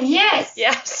we're like, yes!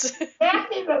 Yes.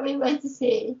 Exactly what we want to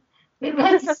see. We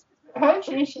want to see the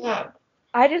grocery shop.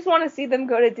 I just want to see them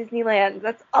go to Disneyland.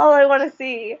 That's all I want to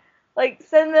see. Like,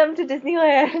 send them to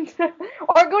Disneyland.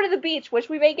 Or go to the beach, which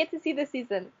we may get to see this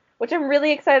season. Which I'm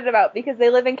really excited about because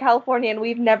they live in California and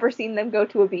we've never seen them go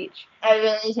to a beach. I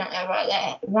really don't know why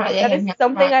they That have is not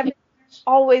something gone. I've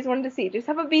always wanted to see. Just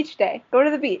have a beach day. Go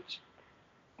to the beach.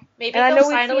 Maybe And I they'll know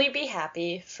we've finally seen- be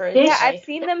happy for a Yeah, day. I've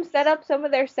seen them set up some of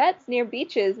their sets near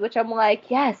beaches, which I'm like,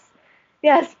 yes,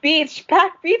 beach,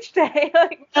 pack beach day.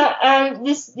 Like,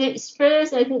 The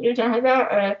Spurs I think you're talking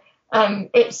about are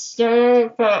it's still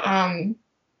for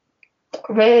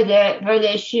where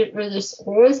they shoot where the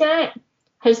school is at,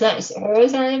 because that school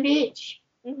is on the beach.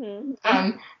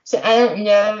 So I don't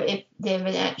know if they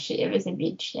would actually give us a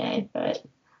beach day, but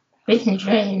we can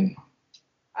dream.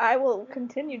 I will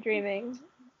continue dreaming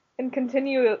and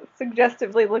continue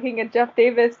suggestively looking at Jeff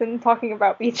Davis and talking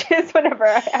about beaches whenever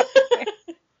I have to.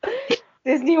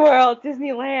 Disney World,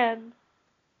 Disneyland.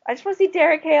 I just want to see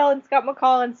Derek Hale and Scott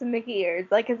McCall and some Mickey ears.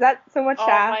 Like, is that so much Oh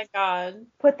ask? my god.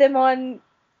 Put them on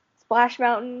Splash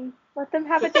Mountain. Let them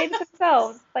have a day to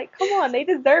themselves. Like, come on, they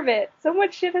deserve it. So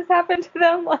much shit has happened to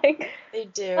them. Like, They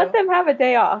do. let them have a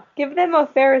day off. Give them a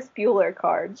Ferris Bueller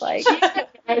card. Like,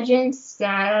 Imagine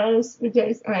Styles,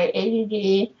 because my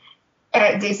ADD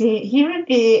at Disney, he would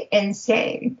be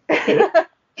insane.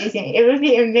 Amazing. It would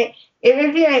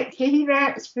be like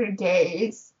piggybacks for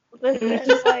days. listen,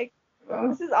 like,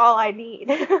 this is all I need.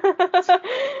 This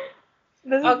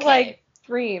is Okay. like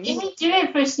dream. You can do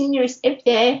it for senior skip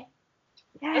day.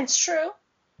 Yeah, It's true.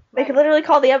 they could literally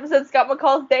call the episode Scott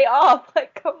McCall's Day Off.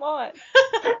 Like, come on.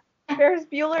 Ferris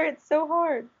Bueller, it's so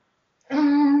hard.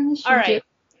 All right.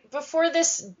 Before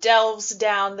this delves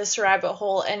down this rabbit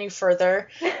hole any further,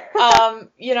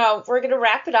 we're going to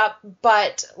wrap it up.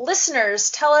 But listeners,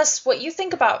 tell us what you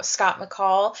think about Scott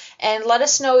McCall and let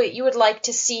us know what you would like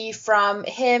to see from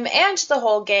him and the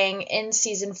whole gang in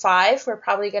season 5. We're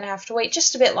probably going to have to wait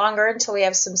just a bit longer until we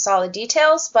have some solid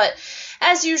details. But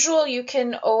as usual, you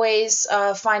can always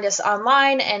find us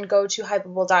online and go to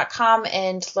hypable.com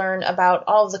and learn about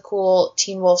all of the cool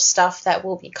Teen Wolf stuff that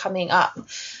will be coming up.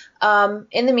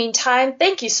 In the meantime,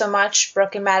 thank you so much,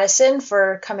 Brooke and Madison,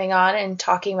 for coming on and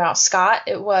talking about Scott.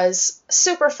 It was a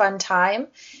super fun time.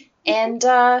 And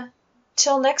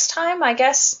till next time, I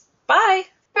guess, bye.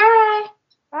 Bye.